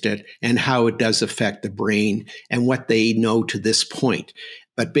interested, and how it does affect the brain and what they know to this point.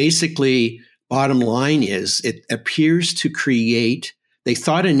 But basically, bottom line is it appears to create, they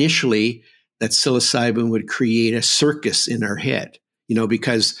thought initially that psilocybin would create a circus in our head,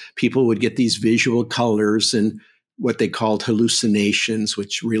 because people would get these visual colors and what they called hallucinations,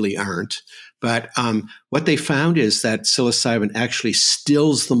 which really aren't. But what they found is that psilocybin actually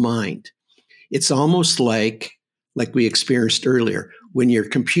stills the mind. It's almost like we experienced earlier, when your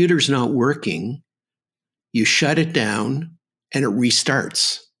computer's not working, you shut it down and it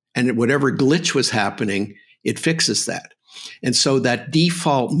restarts. And whatever glitch was happening, it fixes that. And so that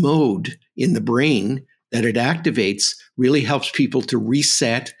default mode in the brain that it activates really helps people to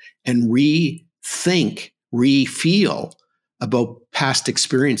reset and rethink, refeel about past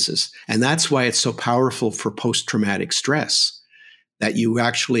experiences. And that's why it's so powerful for post-traumatic stress, that you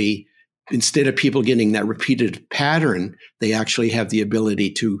actually, instead of people getting that repeated pattern, they actually have the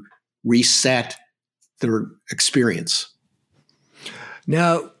ability to reset their experience.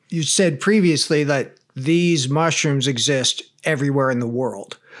 Now, you said previously that these mushrooms exist everywhere in the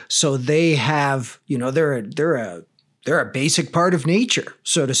world. So they have, they're a basic part of nature,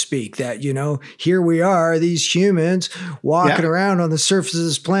 so to speak, that, here we are, these humans walking around on the surface of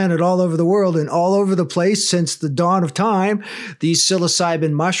this planet all over the world and all over the place since the dawn of time. These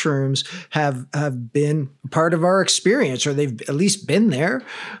psilocybin mushrooms have been part of our experience, or they've at least been there.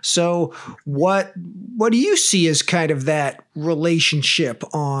 So what do you see as kind of that relationship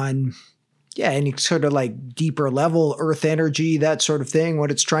on Yeah, any sort of like deeper level earth energy, that sort of thing,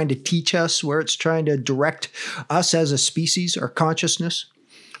 what it's trying to teach us, where it's trying to direct us as a species, our consciousness?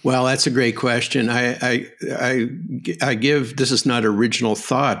 Well, that's a great question. I give, this is not original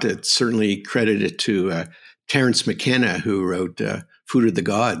thought. It's certainly credited to Terence McKenna, who wrote Food of the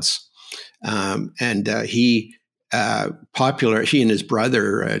Gods. He and his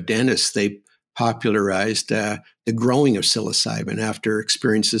brother, Dennis, they popularized the growing of psilocybin after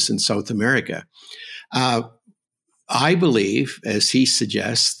experiences in South America. I believe, as he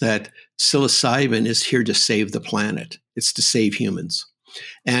suggests, that psilocybin is here to save the planet. It's to save humans.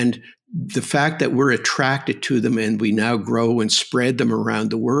 And the fact that we're attracted to them and we now grow and spread them around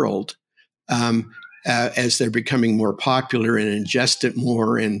the world as they're becoming more popular and ingest it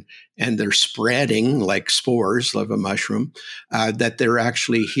more and they're spreading like spores of a mushroom, that they're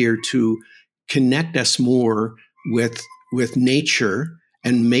actually here to connect us more with nature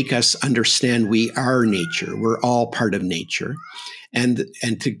and make us understand we are nature. We're all part of nature. And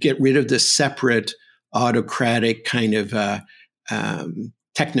to get rid of this separate autocratic kind of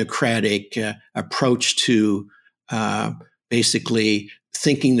technocratic approach to basically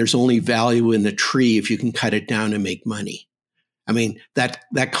thinking there's only value in the tree if you can cut it down and make money. I mean,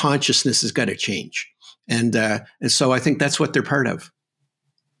 that consciousness has got to change. And so I think that's what they're part of.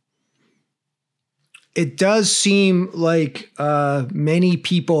 It does seem like many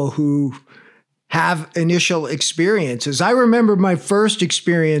people who have initial experiences. I remember my first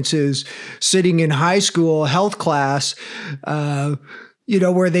experiences sitting in high school health class,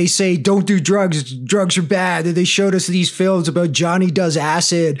 where they say, don't do drugs. Drugs are bad. And they showed us these films about Johnny does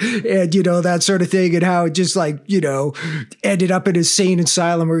acid and, that sort of thing, and how it just ended up in a insane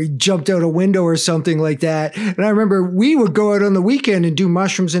asylum or he jumped out a window or something like that. And I remember we would go out on the weekend and do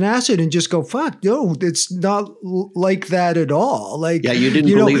mushrooms and acid and just go, fuck, no, it's not like that at all. You didn't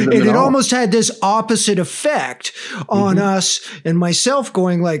believe them and at it all. almost had this opposite effect on us and myself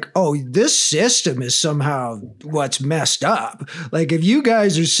going like, oh, this system is somehow what's messed up. Like if you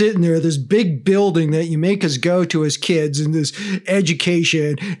guys are sitting there, this big building that you make us go to as kids and this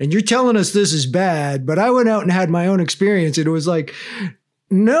education, and you're telling us this is bad, but I went out and had my own experience and it was like,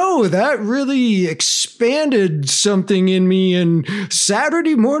 no, that really expanded something in me. And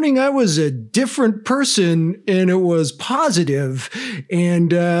Saturday morning, I was a different person and it was positive.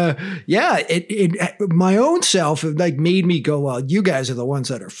 And my own self made me go, well, you guys are the ones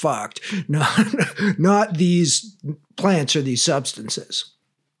that are fucked, not these plants or these substances.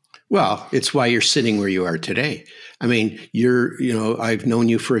 Well, it's why you're sitting where you are today. I mean, I've known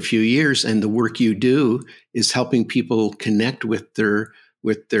you for a few years, and the work you do is helping people connect with their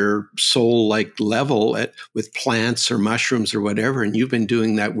soul-like level with plants or mushrooms or whatever. And you've been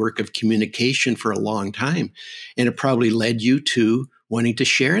doing that work of communication for a long time, and it probably led you to wanting to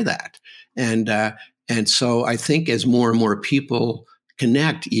share that. And so I think as more and more people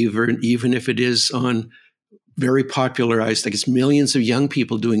connect, even if it is on very popularized, like it's millions of young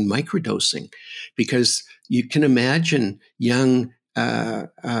people doing microdosing, because you can imagine young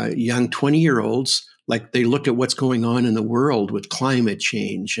 20-year-olds, like they look at what's going on in the world with climate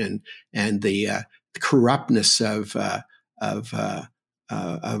change and the corruptness of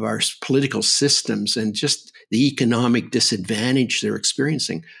our political systems and just the economic disadvantage they're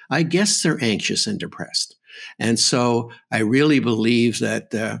experiencing. I guess they're anxious and depressed. And so I really believe that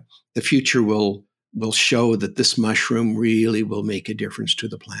the future will show that this mushroom really will make a difference to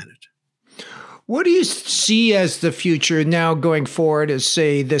the planet. What do you see as the future now going forward as,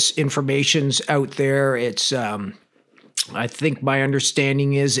 say, this information's out there? It's, I think my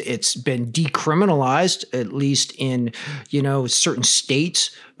understanding is it's been decriminalized, at least in, certain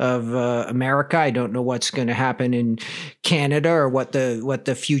states of America. I don't know what's going to happen in Canada or what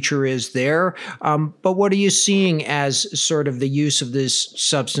the future is there. But what are you seeing as sort of the use of this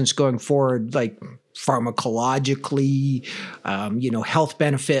substance going forward, like pharmacologically, health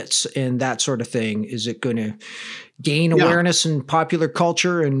benefits and that sort of thing? Is it going to gain awareness in popular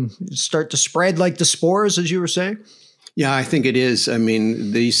culture and start to spread like the spores, as you were saying? Yeah, I think it is. I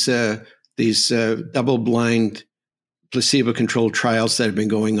mean, these double-blind, placebo-controlled trials that have been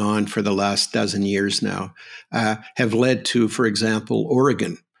going on for the last dozen years now have led to, for example,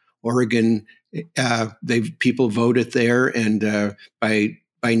 Oregon. People voted there, and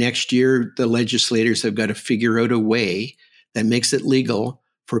by next year, the legislators have got to figure out a way that makes it legal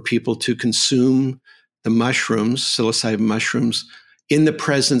for people to consume the mushrooms, psilocybin mushrooms, in the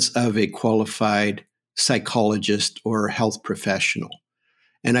presence of a qualified psychologist or health professional.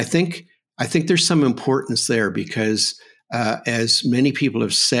 And I think there's some importance there because, as many people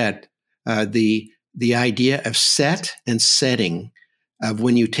have said, the idea of set and setting of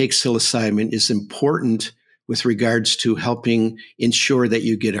when you take psilocybin is important with regards to helping ensure that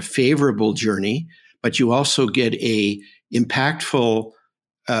you get a favorable journey, but you also get a impactful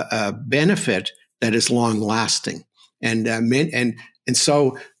benefit that is long lasting. And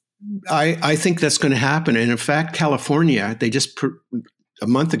so I think that's going to happen. And in fact, California, they just a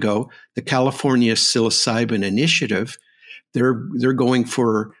month ago, the California Psilocybin Initiative, they're going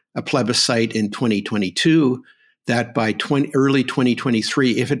for a plebiscite in 2022 that by early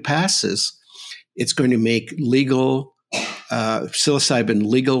 2023, if it passes, it's going to make legal psilocybin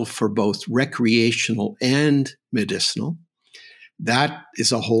legal for both recreational and medicinal. That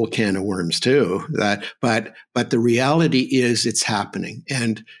is a whole can of worms too. But the reality is it's happening.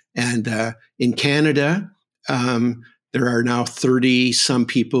 And in Canada, there are now 30 some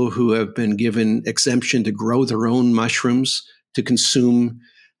people who have been given exemption to grow their own mushrooms to consume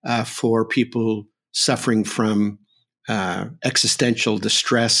for people suffering from existential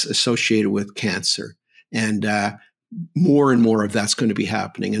distress associated with cancer. And more and more of that's going to be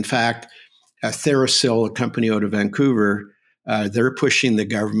happening. In fact, TheraPsil, a company out of Vancouver, they're pushing the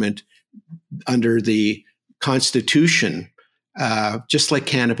government under the Constitution, just like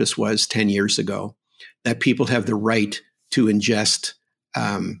cannabis was 10 years ago, that people have the right to ingest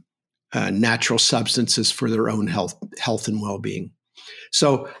natural substances for their own health and well-being.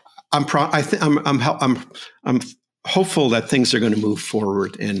 So I'm hopeful that things are going to move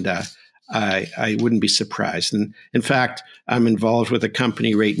forward, and I wouldn't be surprised. And in fact, I'm involved with a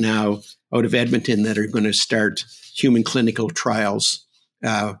company right now out of Edmonton that are going to start human clinical trials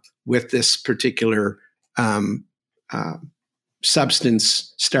with this particular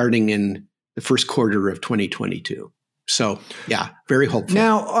substance starting in the first quarter of 2022. So, yeah, very hopeful.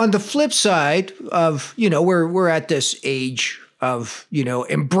 Now, on the flip side of, we're at this age of,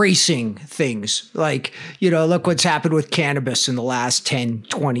 embracing things like, look what's happened with cannabis in the last 10,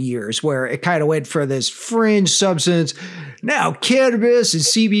 20 years, where it kind of went for this fringe substance. Now, cannabis and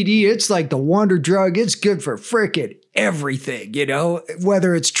CBD, it's like the wonder drug. It's good for frickin' everything,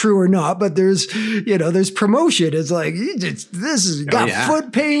 whether it's true or not, but there's promotion. It's like, this has got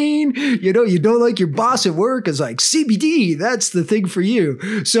foot pain, you don't like your boss at work. It's like CBD, that's the thing for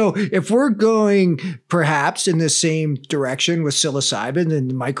you. So if we're going perhaps in the same direction with psilocybin,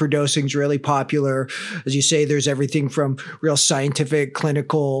 and microdosing is really popular, as you say, there's everything from real scientific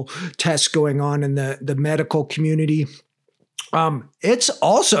clinical tests going on in the medical community. It's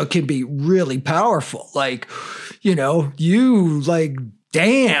also can be really powerful. Like, damn,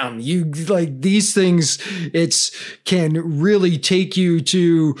 these things, can really take you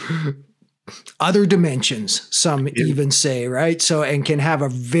to other dimensions, some even say, right? So, and can have a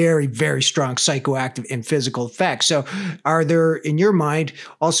very, very strong psychoactive and physical effect. So are there, in your mind,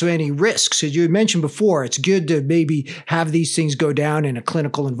 also any risks? As you had mentioned before, it's good to maybe have these things go down in a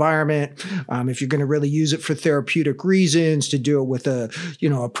clinical environment. If you're going to really use it for therapeutic reasons, to do it with a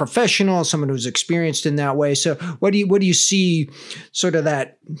professional, someone who's experienced in that way. So what do you see sort of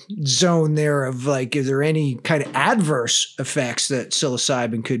that zone there of like, is there any kind of adverse effects that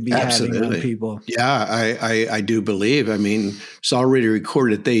psilocybin could be having on people? Yeah, I do believe. I mean, it's already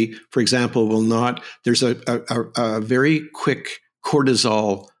recorded. They, for example, will not, there's a very quick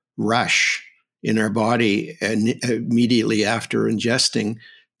cortisol rush in our body and immediately after ingesting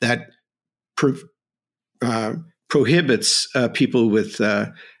that prohibits people with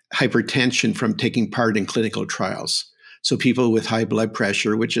hypertension from taking part in clinical trials. So people with high blood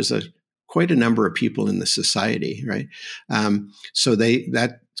pressure, which is quite a number of people in the society, right? So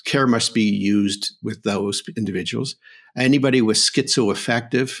that care must be used with those individuals. Anybody with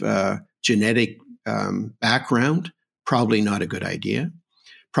schizoaffective genetic background, probably not a good idea.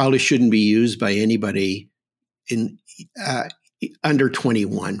 Probably shouldn't be used by anybody in under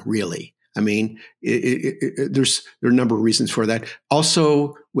 21, really. I mean, there are a number of reasons for that.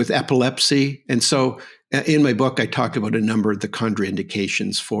 Also with epilepsy. And so in my book, I talk about a number of the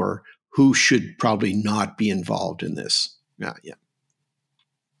contraindications for who should probably not be involved in this. Yeah.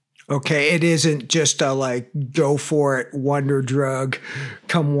 Okay, it isn't just a go for it, wonder drug,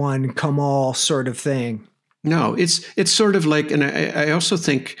 come one, come all sort of thing. No, it's sort of like, and I also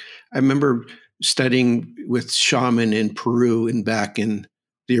think, I remember studying with shaman in Peru back in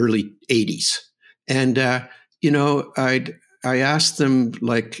the early 80s. And, I asked them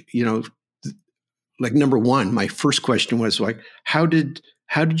number one, my first question was how did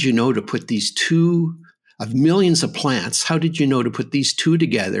you know to put these two of millions of plants? How did you know to put these two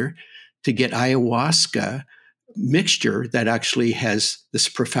together to get ayahuasca mixture that actually has this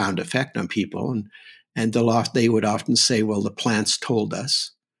profound effect on people? And they would often say, well, the plants told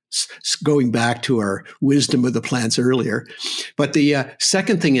us. going back to our wisdom of the plants earlier. But the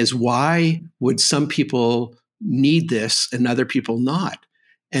second thing is, why would some people need this and other people not?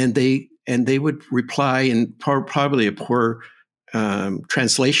 And they would reply in probably a poor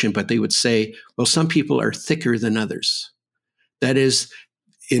translation, but they would say, well, some people are thicker than others. That is,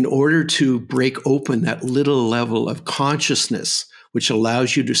 in order to break open that little level of consciousness, which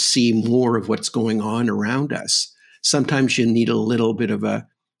allows you to see more of what's going on around us, sometimes you need a little bit of a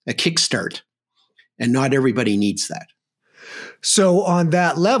kickstart, and not everybody needs that. So on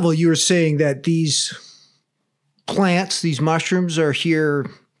that level, you're saying that these plants, these mushrooms, are here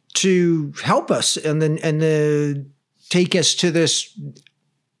to help us and take us to this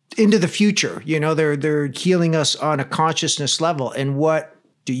into the future. You know, they're healing us on a consciousness level. And what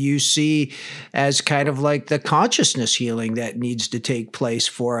do you see as kind of like the consciousness healing that needs to take place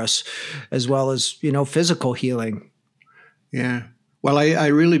for us, as well as, you know, physical healing? Yeah. Well, I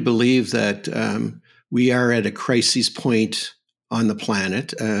really believe that we are at a crisis point on the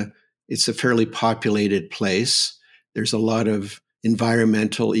planet. It's a fairly populated place. There's a lot of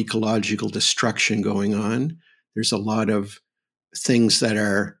environmental, ecological destruction going on. There's a lot of things that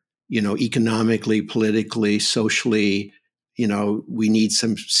are, you know, economically, politically, socially, you know, we need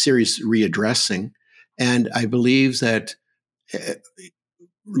some serious readdressing. And I believe that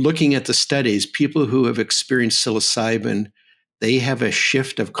looking at the studies, people who have experienced psilocybin, they have a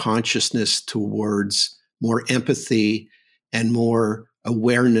shift of consciousness towards more empathy and more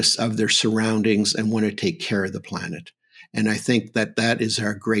awareness of their surroundings and want to take care of the planet. And I think that that is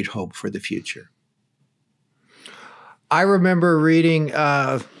our great hope for the future. I remember reading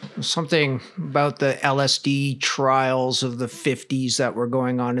something about the LSD trials of the 50s that were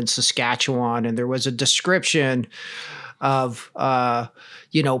going on in Saskatchewan. And there was a description of,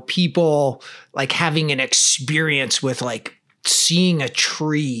 you know, people like having an experience with like seeing a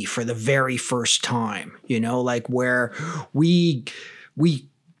tree for the very first time, you know, like where we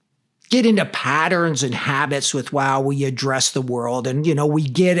get into patterns and habits with how we address the world. And, you know, we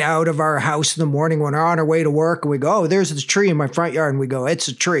get out of our house in the morning when we're on our way to work and we go, oh, there's this tree in my front yard. And we go, it's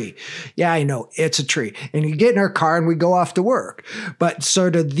a tree. Yeah, I know, it's a tree. And you get in our car and we go off to work. But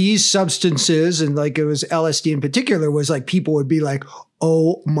sort of these substances, and like it was LSD in particular, was like people would be like,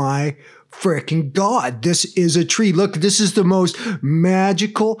 oh my freaking God, this is a tree. Look, this is the most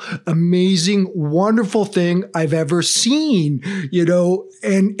magical, amazing, wonderful thing I've ever seen, you know,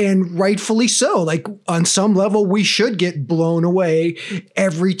 and rightfully so. Like on some level, we should get blown away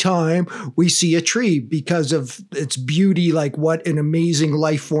every time we see a tree because of its beauty, like what an amazing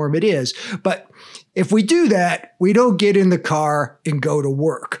life form it is. But if we do that, we don't get in the car and go to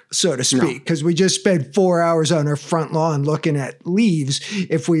work, so to speak, because we just spend 4 hours on our front lawn looking at leaves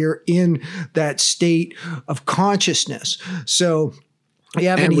if we are in that state of consciousness. So you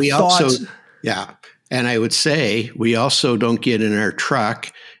have any thoughts? Also, yeah. And I would say we also don't get in our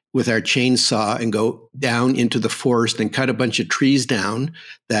truck with our chainsaw and go down into the forest and cut a bunch of trees down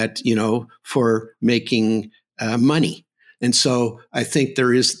that, you know, for making money. And so I think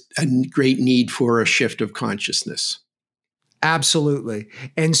there is a great need for a shift of consciousness. Absolutely.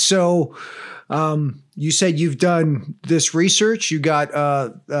 And so you said you've done this research. You got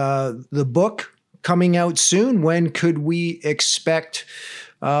the book coming out soon. When could we expect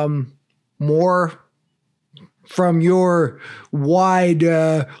more from your wide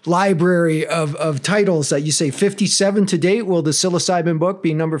library of titles that you say 57 to date? Will the psilocybin book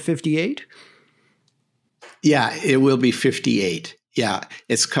be number 58? Yeah, it will be 58. Yeah,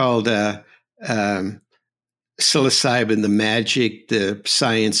 it's called Psilocybin, the Magic, the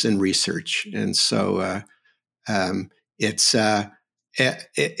Science, and Research. And so it's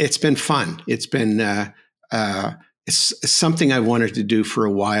been fun. It's been it's something I wanted to do for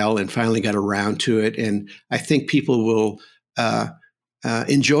a while and finally got around to it. And I think people will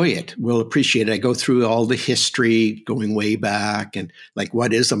enjoy it, will appreciate it. I go through all the history going way back and like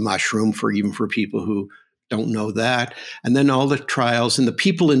what is a mushroom for people who don't know that. And then all the trials and the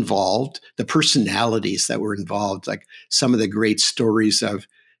people involved, the personalities that were involved, like some of the great stories of,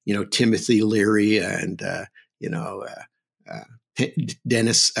 you know, Timothy Leary and,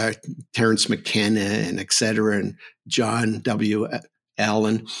 Terence McKenna and et cetera, and John W.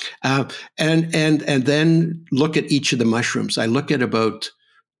 Allen. And then look at each of the mushrooms. I look at about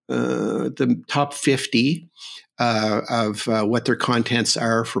the top 50 of what their contents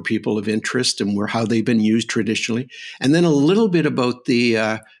are for people of interest and how they've been used traditionally, and then a little bit about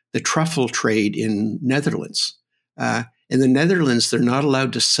the truffle trade in Netherlands. In the Netherlands, they're not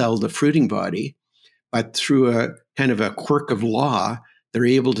allowed to sell the fruiting body, but through a kind of a quirk of law, they're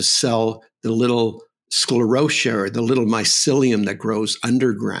able to sell the little sclerotia, or the little mycelium that grows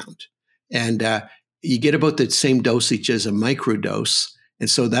underground. And you get about the same dosage as a microdose. And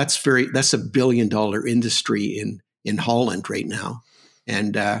so that's a $1 billion industry in Holland right now.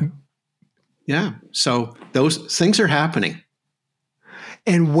 And so those things are happening.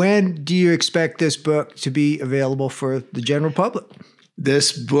 And when do you expect this book to be available for the general public?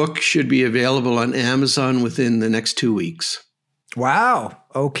 This book should be available on Amazon within the next 2 weeks. Wow.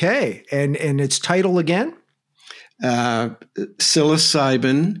 Okay. And its title again?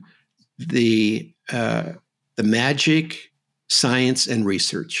 Psilocybin, the magic, science, and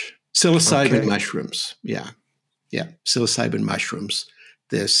research. Psilocybin mushrooms. Yeah. Psilocybin mushrooms.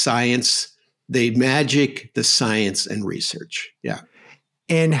 The science, the magic, the science, and research. Yeah.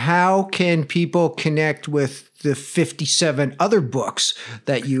 And how can people connect with the 57 other books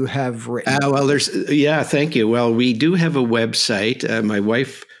that you have written? Thank you. Well, we do have a website. My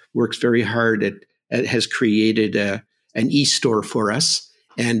wife works very hard has created an e-store for us.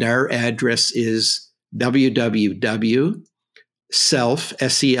 And our address is www.self,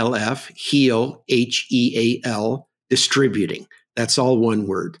 S-E-L-F, heal, H-E-A-L, distributing. That's all one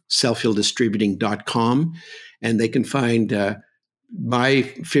word, selfhealdistributing.com. And they can find my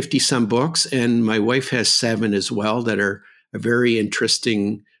 50-some books, and my wife has 7 as well that are very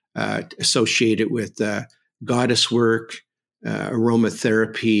interesting, associated with goddess work,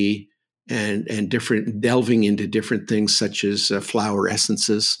 aromatherapy, and delving into different things such as flower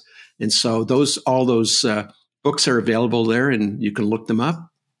essences. And so all those books are available there, and you can look them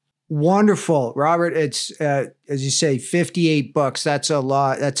up. Wonderful, Robert. It's as you say, 58 books. That's a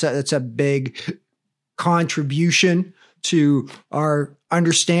lot. That's a big contribution to our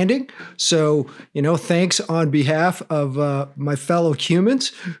understanding. So, thanks on behalf of my fellow humans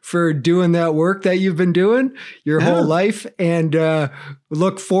for doing that work that you've been doing your whole life, and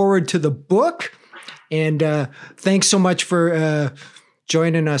look forward to the book. And thanks so much for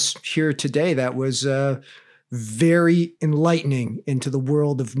joining us here today. That was very enlightening into the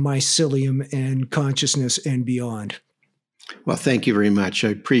world of mycelium and consciousness and beyond. Well, thank you very much. I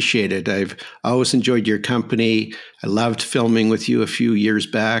appreciate it. I've always enjoyed your company. I loved filming with you a few years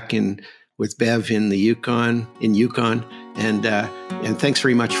back and with Bev in Yukon. And thanks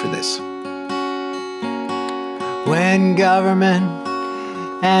very much for this. When government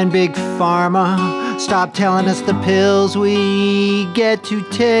and big pharma stop telling us the pills we get to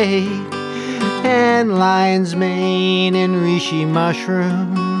take, and lion's mane and reishi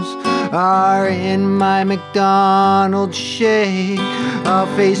mushrooms are in my McDonald's shake, I'll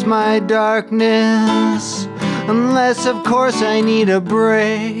face my darkness, unless of course I need a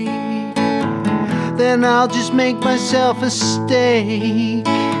break. Then I'll just make myself a steak,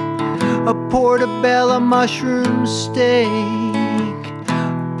 a portobello mushroom steak,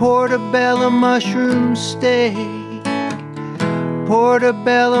 portobello mushroom steak,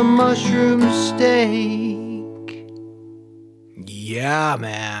 portobello mushroom steak. Yeah,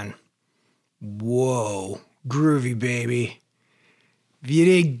 man. Whoa, groovy, baby. If you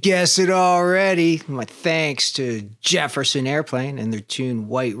didn't guess it already, my thanks to Jefferson Airplane and their tune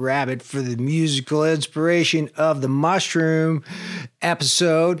White Rabbit for the musical inspiration of the mushroom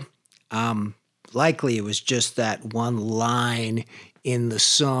episode. Likely it was just that one line in the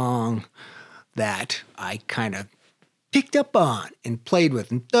song that I kind of picked up on and played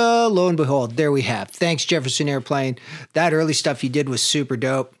with. And lo and behold, there we have. Thanks, Jefferson Airplane. That early stuff you did was super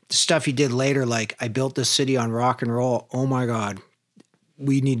dope. The stuff you did later, like I Built This City on Rock and Roll, oh my God.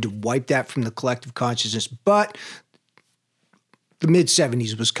 We need to wipe that from the collective consciousness. But the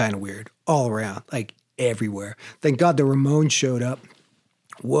mid-70s was kind of weird all around, like everywhere. Thank God the Ramones showed up.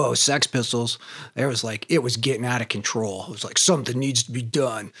 Whoa, Sex Pistols. There was like, it was getting out of control. It was like something needs to be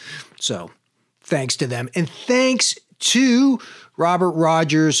done. So thanks to them. And thanks to Robert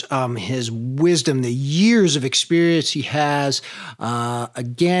Rogers, his wisdom, the years of experience he has.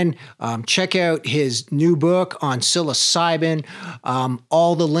 Again, check out his new book on psilocybin.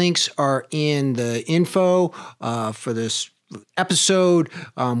 All the links are in the info for this episode,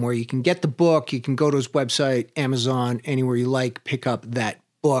 where you can get the book. You can go to his website, Amazon, anywhere you like, pick up that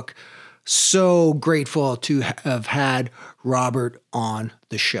book. So grateful to have had Robert on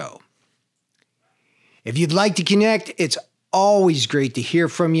the show. If you'd like to connect, it's always great to hear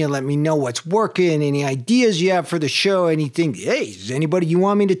from you. Let me know what's working, any ideas you have for the show, anything. Hey, is anybody you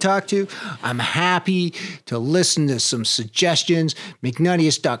want me to talk to? I'm happy to listen to some suggestions.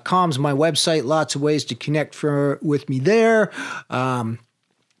 McNuttiest.com is my website. Lots of ways to connect with me there.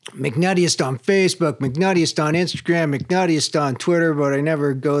 McNuttiest on Facebook, McNuttiest on Instagram, McNuttiest on Twitter, but I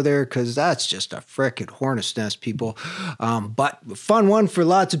never go there because that's just a frickin' hornet's nest, people. But fun one for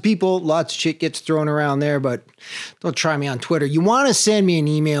lots of people. Lots of shit gets thrown around there, but don't try me on Twitter. You want to send me an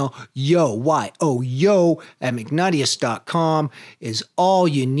email, yo at McNuttiest.com is all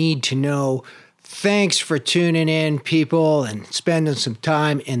you need to know. Thanks for tuning in, people, and spending some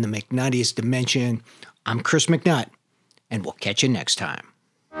time in the McNuttiest dimension. I'm Chris McNutt, and we'll catch you next time.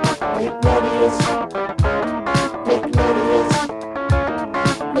 McNuttiest.